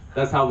Christ.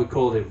 That's how we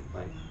call him.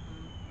 Like,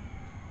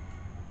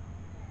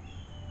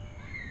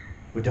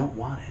 we don't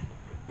want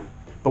it.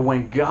 But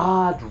when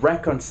God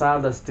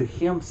reconciled us to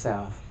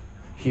himself,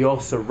 he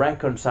also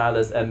reconciled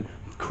us and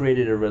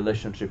created a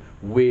relationship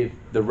with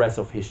the rest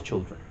of his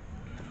children.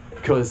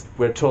 Because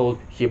we're told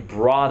he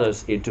brought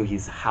us into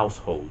his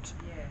household.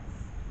 Yes.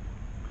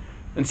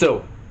 And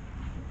so,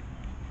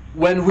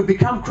 when we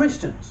become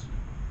Christians,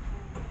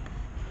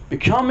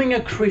 becoming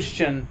a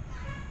Christian,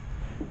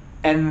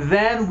 and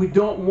then we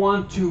don't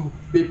want to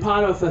be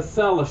part of a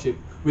fellowship,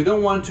 we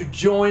don't want to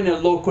join a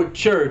local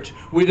church,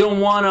 we don't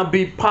want to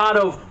be part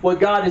of what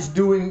God is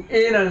doing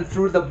in and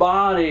through the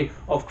body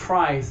of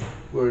Christ,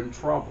 we're in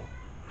trouble.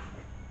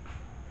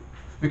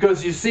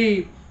 Because you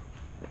see,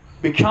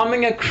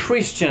 becoming a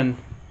Christian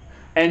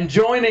and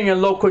joining a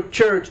local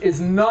church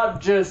is not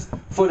just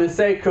for the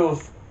sake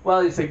of, well,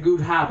 it's a good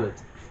habit.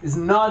 It's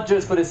not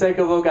just for the sake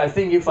of, okay, I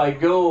think if I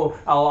go,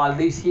 I'll at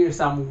least hear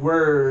some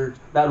word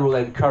that will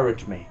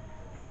encourage me.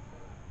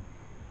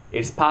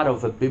 It's part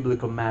of a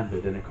biblical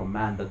mandate and a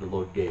command that the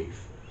Lord gave.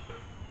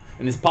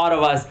 And it's part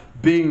of us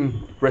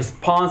being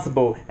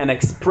responsible and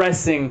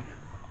expressing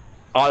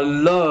our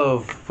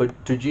love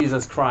to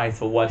Jesus Christ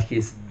for what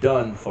he's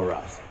done for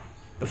us.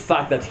 The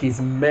fact that he's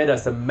made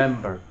us a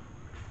member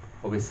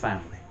of his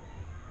family.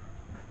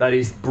 That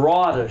he's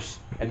brought us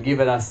and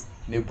given us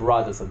new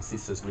brothers and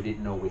sisters we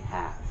didn't know we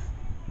have.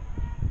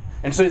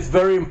 And so it's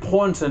very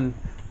important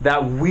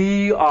that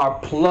we are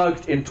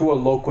plugged into a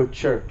local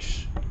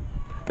church.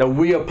 That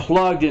we are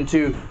plugged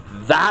into,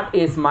 that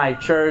is my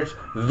church,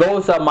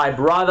 those are my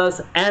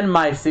brothers and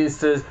my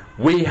sisters,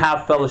 we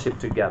have fellowship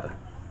together.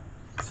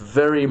 It's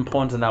very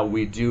important that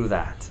we do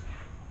that.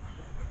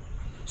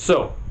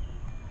 So,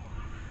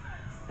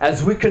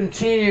 as we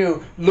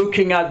continue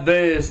looking at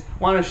this, I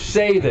want to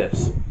say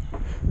this.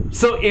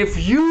 So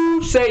if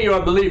you say you're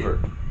a believer,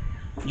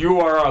 you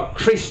are a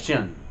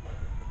Christian,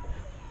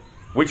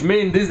 which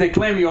means this is the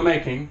claim you're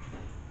making,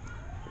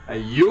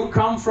 you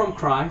come from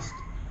Christ,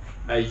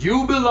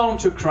 you belong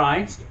to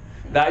Christ,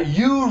 that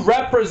you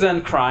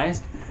represent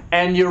Christ,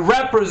 and you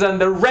represent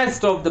the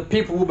rest of the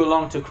people who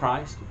belong to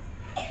Christ,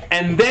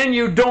 and then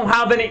you don't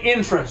have any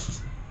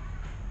interest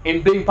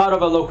in being part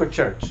of a local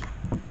church.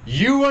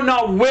 You are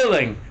not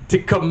willing to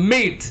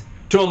commit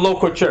to a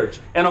local church.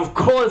 And of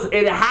course,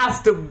 it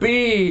has to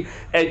be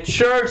a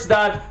church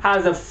that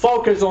has a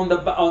focus on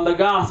the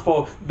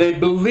gospel. They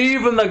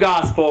believe in the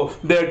gospel.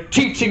 They're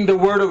teaching the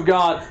word of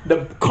God.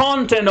 The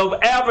content of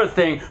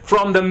everything,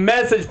 from the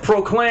message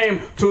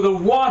proclaimed to the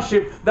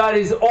worship that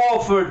is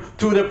offered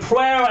to the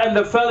prayer and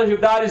the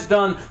fellowship that is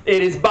done,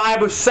 it is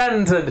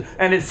Bible-centered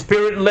and it's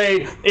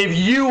Spirit-led. If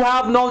you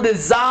have no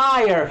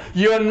desire,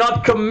 you're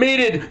not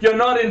committed, you're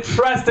not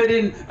interested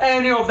in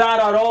any of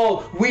that at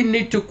all, we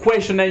need to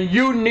question, and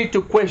you need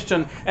to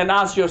question and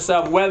ask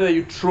yourself whether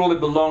you truly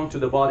belong to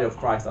the body of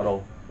Christ at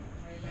all.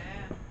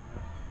 Amen.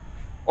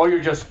 Or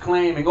you're just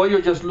claiming, or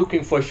you're just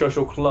looking for a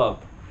social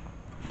club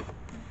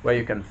where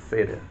you can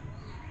fit in.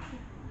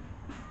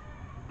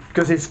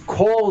 Because He's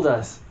called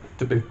us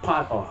to be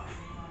part of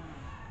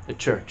the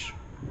church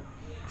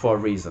for a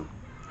reason.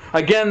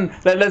 Again,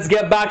 let's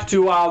get back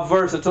to our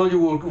verse. I told you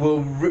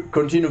we'll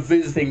continue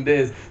visiting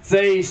this. It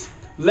says,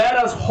 let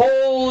us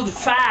hold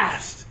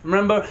fast.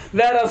 Remember,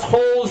 let us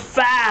hold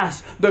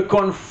fast the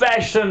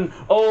confession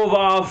of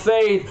our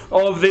faith,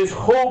 of this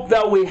hope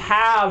that we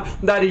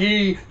have that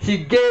He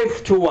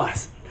gave to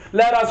us.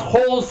 Let us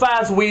hold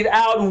fast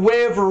without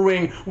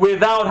wavering,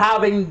 without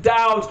having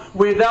doubt,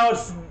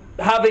 without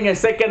having a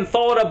second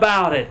thought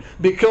about it,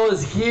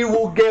 because He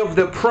will give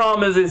the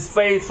promise is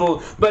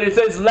faithful. But it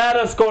says, let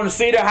us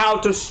consider how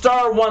to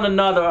stir one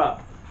another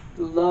up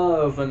to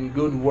love and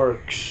good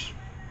works.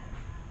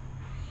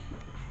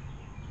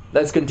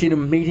 Let's continue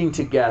meeting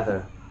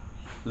together.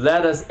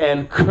 Let us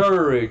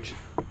encourage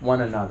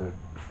one another.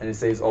 And it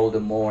says, all the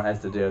more as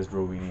the day is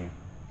drawing near.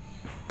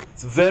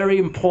 It's very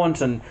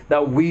important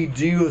that we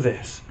do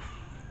this.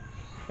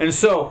 And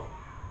so,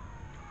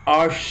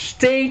 our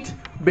state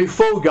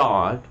before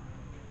God,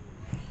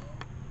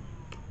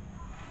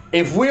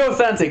 if we're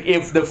authentic,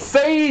 if the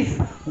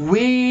faith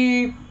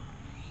we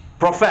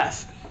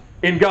professed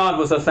in God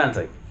was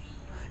authentic,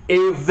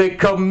 if the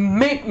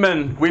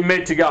commitment we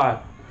made to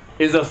God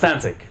is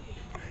authentic,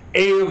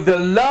 if the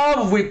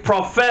love we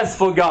profess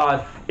for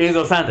God is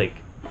authentic,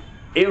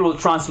 it will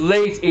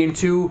translate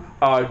into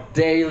our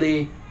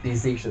daily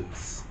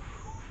decisions.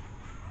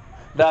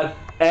 That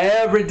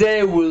every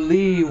day we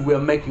live, we're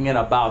making it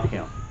about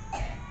Him.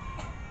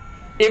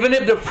 Even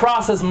if the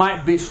process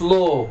might be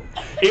slow,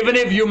 even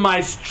if you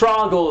might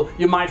struggle,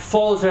 you might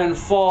falter and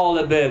fall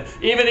a bit,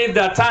 even if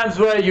there are times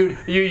where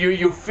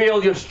you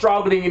feel you're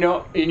struggling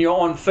in your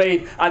own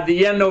faith, at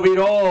the end of it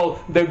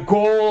all, the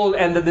goal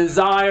and the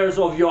desires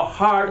of your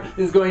heart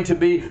is going to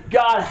be,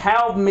 God,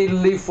 help me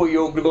live for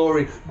your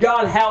glory.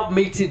 God, help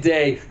me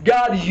today.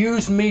 God,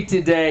 use me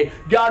today.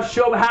 God,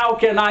 show me how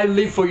can I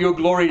live for your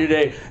glory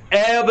today.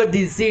 Every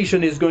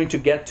decision is going to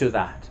get to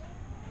that.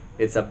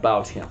 It's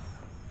about Him.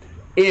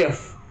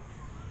 If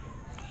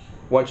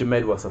what you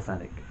made was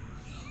authentic.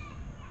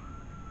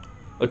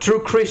 A true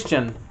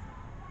Christian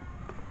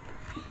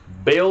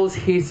builds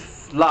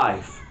his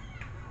life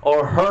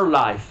or her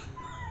life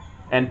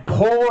and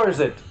pours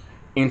it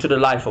into the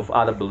life of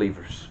other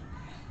believers.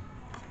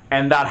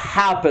 And that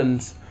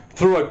happens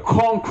through a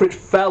concrete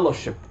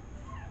fellowship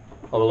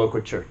of a local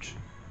church.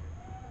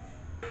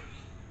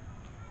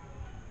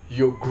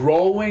 You're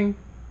growing,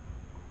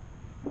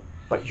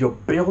 but you're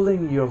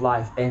building your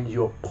life and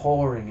you're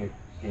pouring it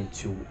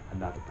into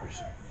another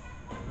person.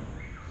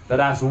 That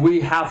as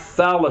we have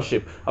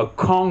fellowship, a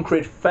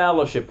concrete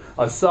fellowship,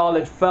 a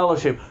solid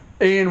fellowship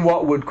in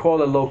what we'd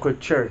call a local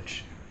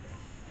church,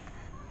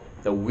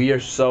 that we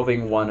are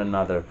serving one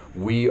another,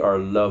 we are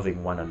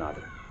loving one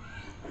another.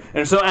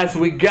 And so as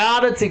we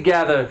gather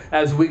together,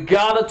 as we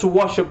gather to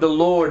worship the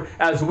Lord,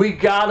 as we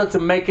gather to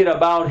make it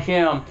about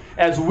Him,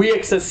 as we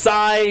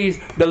exercise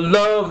the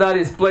love that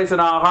is placed in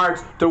our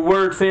hearts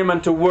towards Him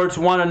and towards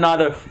one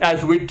another,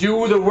 as we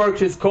do the work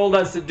He's called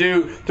us to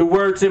do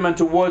towards Him and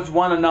towards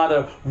one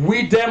another,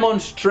 we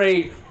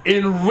demonstrate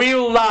in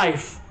real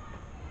life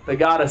that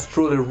God has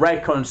truly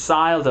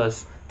reconciled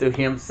us to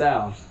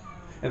Himself,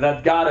 and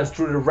that God has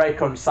truly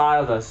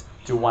reconciled us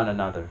to one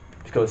another,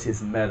 because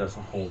He's made us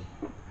a home.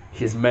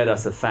 He's made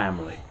us a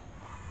family.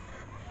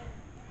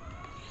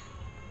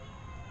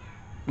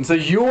 And so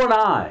you and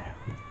I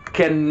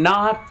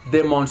cannot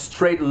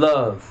demonstrate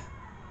love.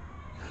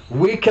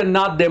 We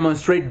cannot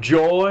demonstrate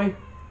joy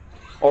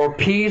or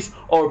peace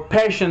or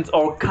patience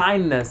or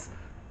kindness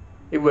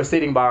if we're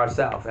sitting by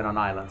ourselves in an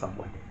island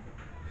somewhere.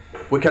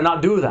 We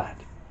cannot do that.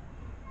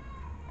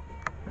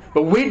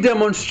 But we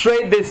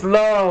demonstrate this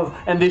love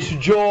and this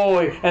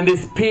joy and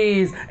this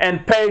peace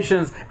and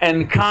patience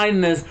and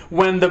kindness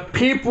when the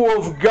people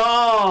of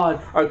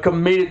God are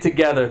committed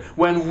together.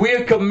 When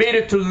we're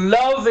committed to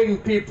loving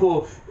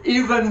people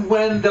even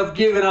when they've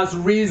given us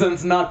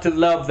reasons not to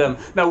love them.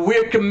 Now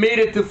we're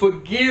committed to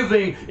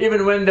forgiving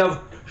even when they've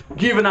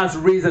given us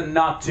reason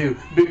not to.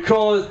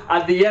 Because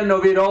at the end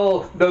of it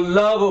all, the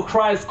love of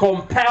Christ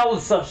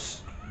compels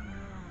us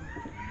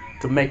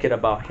to make it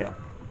about Him.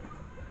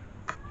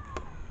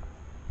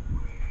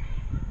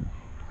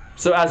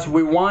 So as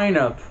we wind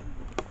up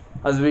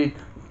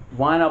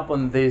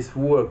on this,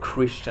 who a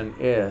Christian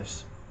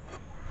is,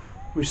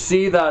 we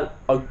see that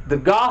the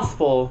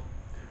gospel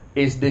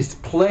is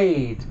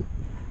displayed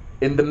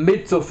in the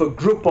midst of a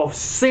group of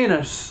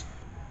sinners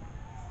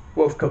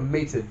who have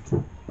committed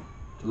to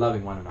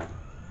loving one another.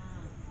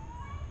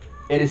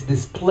 It is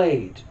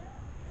displayed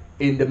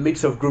in the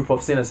midst of a group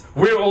of sinners.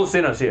 We're all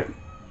sinners here.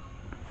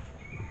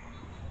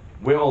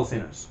 We're all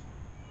sinners.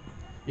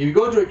 If you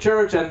go to a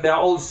church and they're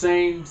all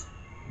saints,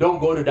 don't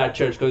go to that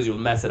church because you'll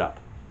mess it up.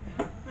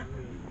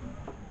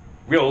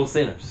 We're all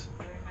sinners.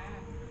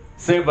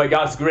 Saved by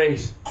God's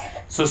grace.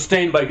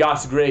 Sustained by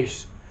God's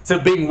grace. So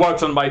being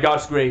worked on by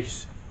God's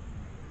grace.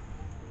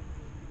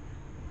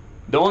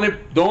 The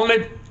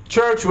only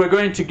church we're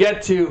going to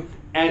get to,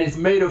 and it's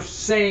made of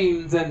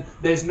saints, and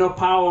there's no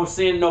power of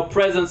sin, no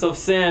presence of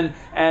sin,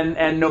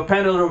 and no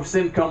penalty of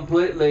sin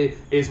completely,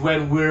 is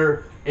when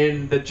we're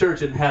in the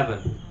church in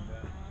heaven.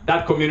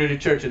 That community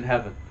church in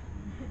heaven.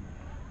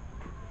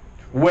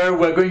 Where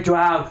we're going to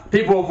have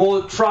people of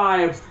all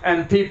tribes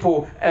and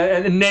people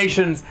and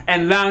nations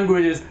and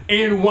languages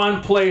in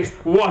one place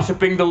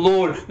worshiping the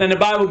Lord. And the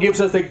Bible gives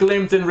us a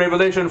glimpse in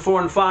Revelation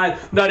 4 and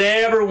 5 that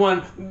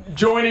everyone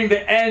joining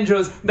the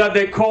angels that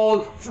they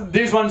call,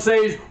 this one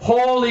says,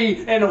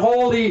 holy and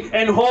holy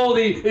and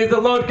holy is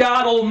the Lord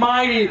God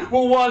Almighty,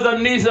 who was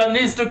and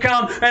needs to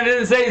come. And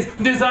then it says,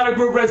 this other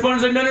group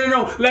responds,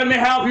 no, let me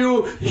help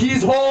you.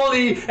 He's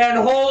holy and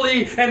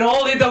holy and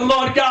holy, the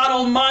Lord God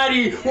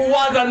Almighty, who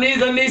was and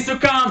needs to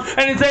come.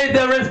 And it says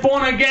they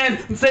respond again.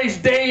 It says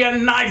day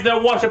and night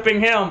they're worshiping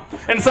Him.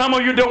 And some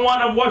of you don't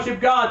want to worship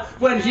God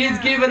when He's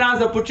given us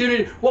the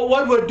opportunity. Well,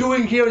 what we're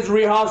doing here is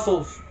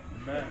rehearsals.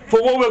 Amen.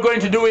 For what we're going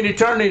to do in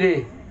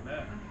eternity.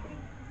 Amen.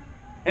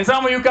 And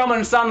some of you come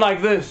and stand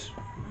like this.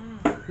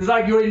 It's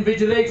like you're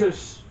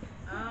invigilators.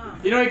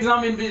 You know,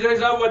 some invigilators,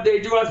 what they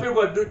do as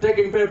people are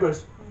taking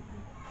papers.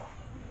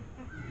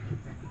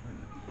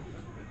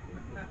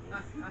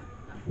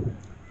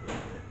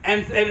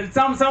 And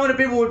some of the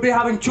people would be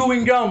having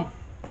chewing gum.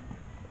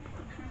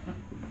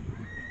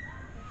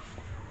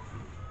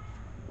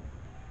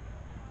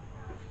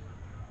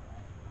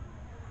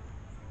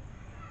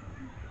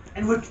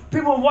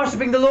 people are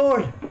worshiping the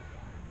Lord.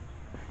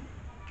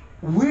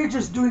 We're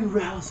just doing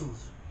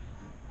rehearsals.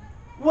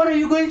 What are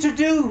you going to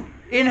do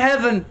in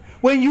heaven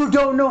when you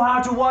don't know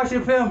how to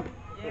worship Him?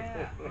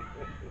 Yeah.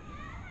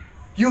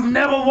 You've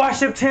never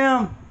worshipped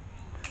Him.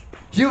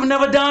 You've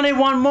never done it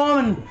one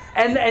moment.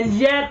 And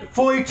yet,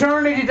 for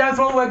eternity, that's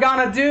what we're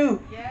going to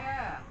do.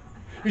 Yeah.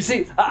 You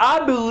see,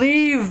 I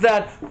believe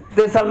that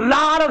there's a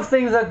lot of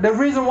things that the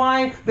reason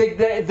why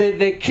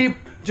they keep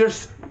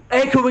just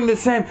echoing the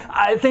same.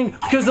 I think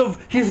because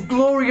of His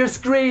glorious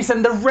grace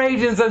and the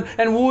radiance and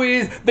who He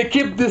is, they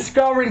keep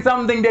discovering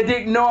something they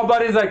didn't know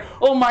about. It's like,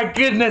 oh my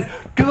goodness,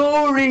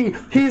 glory,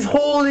 He's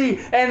holy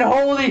and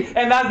holy.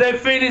 And as they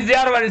finish the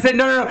other one, they say,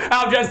 no,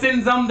 I've just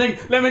seen something.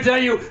 Let me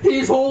tell you,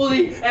 He's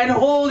holy and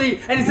holy.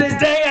 And He says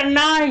day and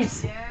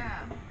night. Yeah.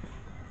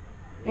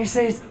 He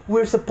says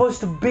we're supposed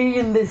to be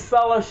in this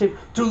fellowship,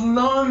 to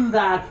learn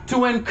that,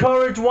 to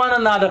encourage one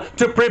another,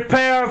 to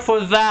prepare for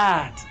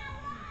that.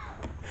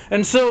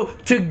 And so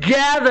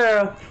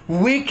together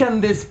we can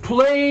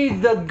display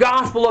the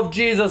gospel of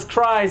Jesus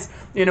Christ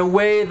in a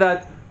way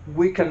that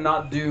we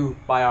cannot do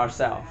by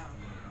ourselves.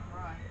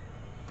 Right.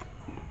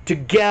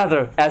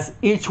 Together, as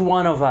each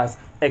one of us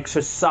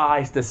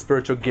exercise the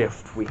spiritual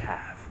gift we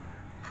have.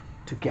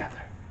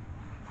 Together.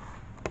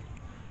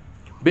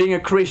 Being a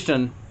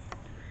Christian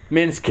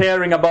means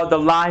caring about the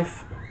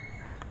life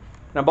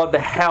and about the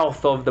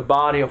health of the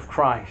body of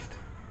Christ,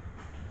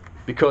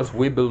 because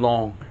we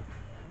belong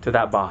to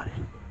that body.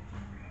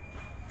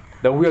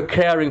 That we are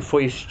caring for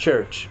His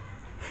church.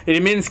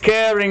 It means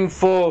caring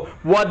for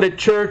what the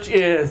church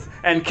is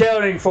and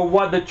caring for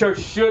what the church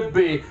should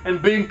be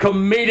and being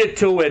committed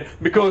to it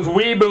because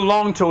we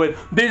belong to it.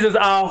 This is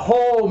our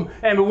home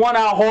and we want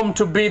our home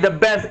to be the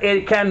best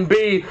it can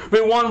be.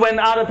 We want when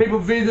other people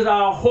visit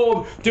our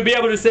home to be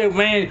able to say,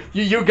 man,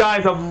 you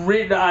guys have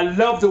really, I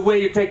love the way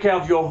you take care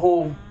of your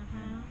home.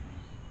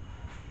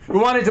 We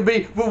want it to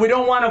be, we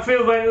don't want to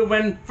feel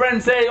when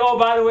friends say, oh,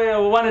 by the way, I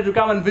wanted to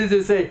come and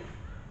visit, say,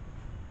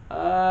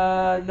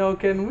 no,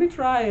 can we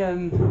try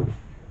and...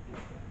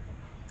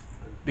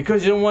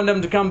 Because you don't want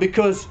them to come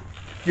because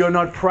you're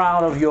not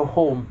proud of your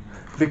home.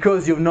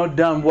 Because you've not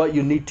done what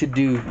you need to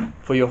do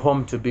for your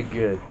home to be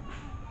good.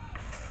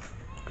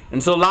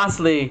 And so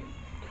lastly,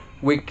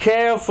 we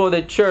care for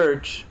the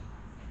church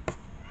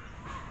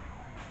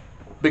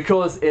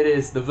because it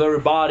is the very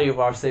body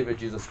of our Savior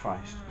Jesus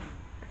Christ.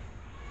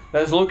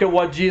 Let's look at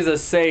what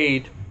Jesus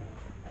said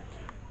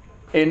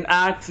in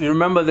Acts. You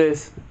remember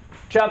this?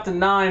 Chapter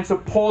 9, so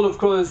Paul, of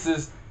course,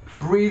 is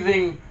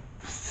breathing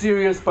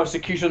serious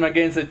persecution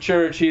against the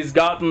church. He's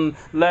gotten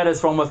letters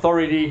from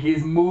authority.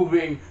 He's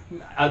moving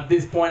at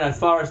this point as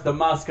far as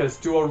Damascus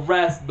to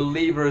arrest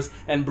believers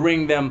and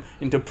bring them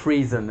into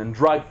prison and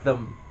drag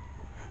them.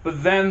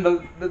 But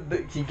then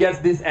he gets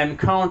this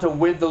encounter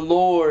with the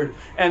Lord,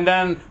 and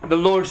then the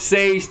Lord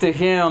says to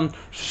him,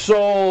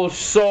 Saul,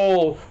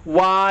 Saul,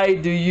 why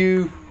do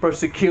you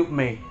persecute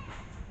me?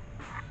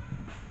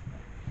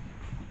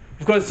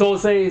 Because Saul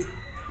says,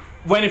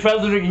 when he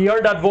felt it, he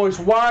heard that voice,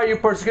 why are you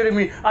persecuting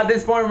me? At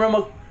this point,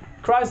 remember,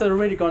 Christ had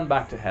already gone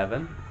back to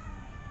heaven.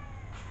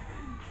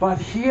 But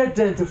he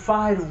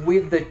identified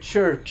with the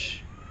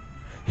church.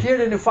 He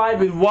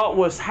identified with what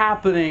was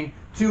happening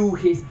to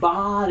his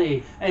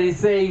body. And he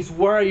says,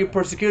 why are you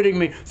persecuting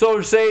me?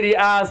 So he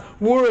asks,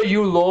 who are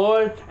you,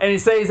 Lord? And he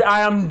says, I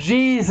am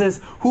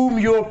Jesus whom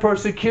you are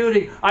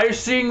persecuting. Are you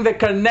seeing the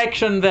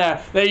connection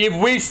there? That if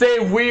we say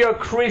we are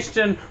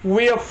Christian,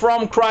 we are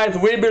from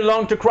Christ, we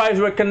belong to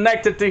Christ, we're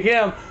connected to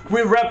Him,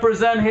 we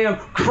represent Him.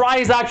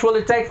 Christ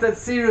actually takes that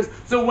serious.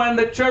 So when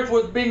the church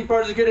was being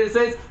persecuted, it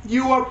says,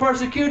 you are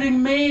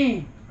persecuting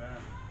me.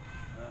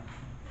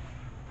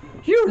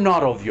 You're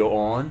not of your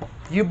own.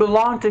 You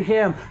belong to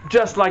Him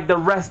just like the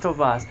rest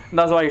of us. And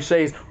that's why He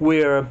says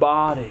we're a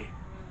body.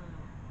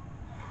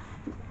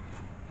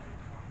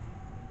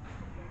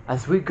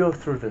 As we go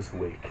through this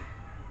week,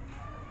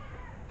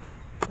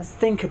 let's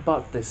think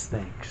about these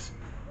things.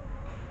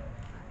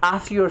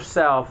 Ask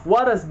yourself,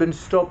 what has been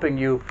stopping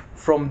you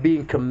from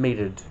being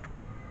committed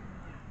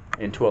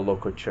into a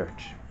local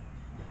church?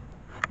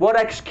 What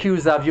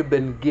excuse have you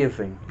been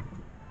giving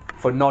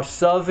for not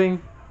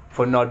serving,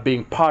 for not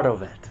being part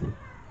of it?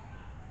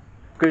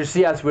 Because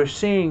you see, as we're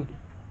seeing,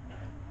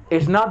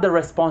 it's not the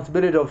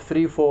responsibility of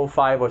 3, 4,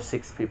 5, or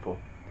 6 people.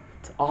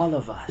 It's all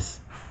of us.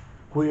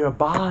 We're a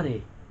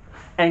body.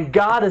 And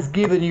God has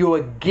given you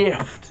a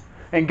gift.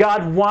 And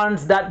God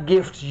wants that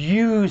gift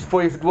used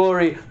for His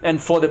glory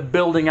and for the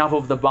building up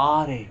of the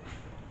body.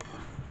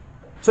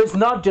 So it's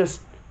not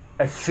just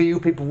a few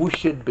people who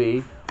should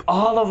be.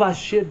 All of us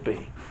should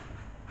be.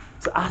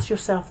 So ask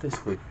yourself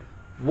this week,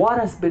 what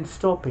has been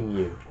stopping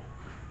you?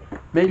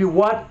 Maybe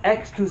what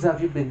excuse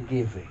have you been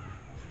giving?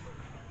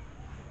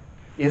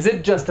 Is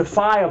it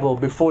justifiable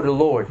before the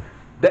Lord?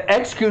 The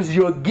excuse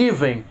you're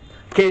giving,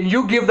 can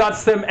you give that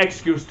same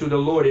excuse to the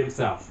Lord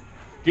Himself?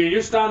 Can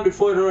you stand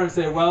before the Lord and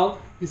say, well,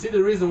 you see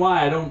the reason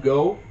why I don't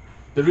go,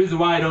 the reason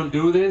why I don't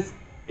do this,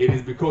 it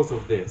is because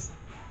of this.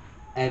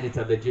 And it's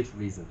a legit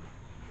reason.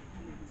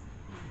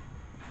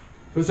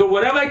 So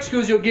whatever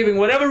excuse you're giving,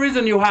 whatever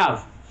reason you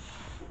have,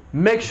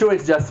 make sure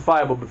it's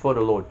justifiable before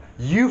the Lord.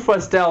 You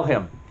first tell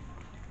Him.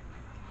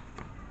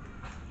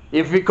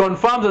 If He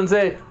confirms and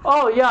say,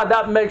 oh yeah,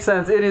 that makes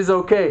sense, it is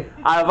okay,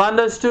 I've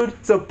understood,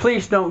 so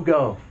please don't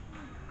go.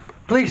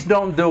 Please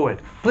don't do it.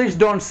 Please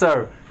don't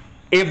serve.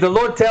 If the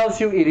Lord tells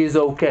you it is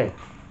okay,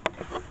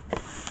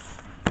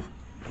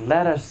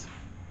 let us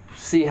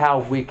see how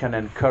we can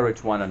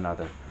encourage one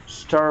another,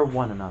 stir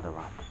one another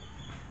up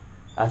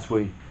as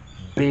we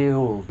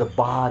build the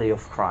body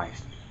of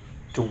Christ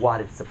to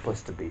what it's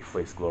supposed to be for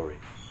His glory.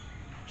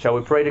 Shall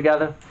we pray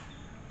together?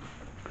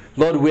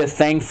 Lord, we're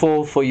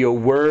thankful for your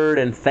word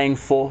and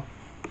thankful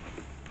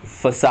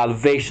for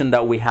salvation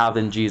that we have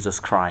in Jesus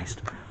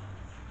Christ.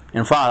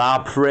 And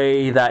Father, I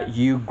pray that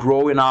you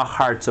grow in our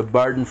hearts a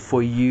burden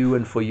for you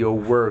and for your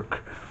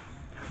work,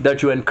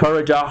 that you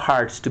encourage our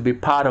hearts to be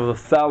part of a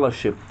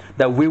fellowship,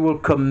 that we will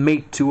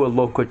commit to a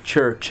local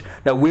church,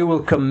 that we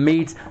will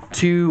commit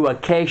to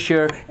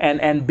Acacia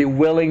and be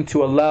willing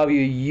to allow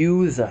you to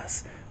use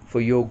us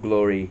for your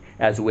glory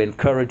as we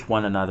encourage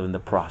one another in the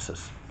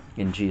process.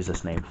 In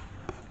Jesus' name,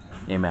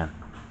 amen.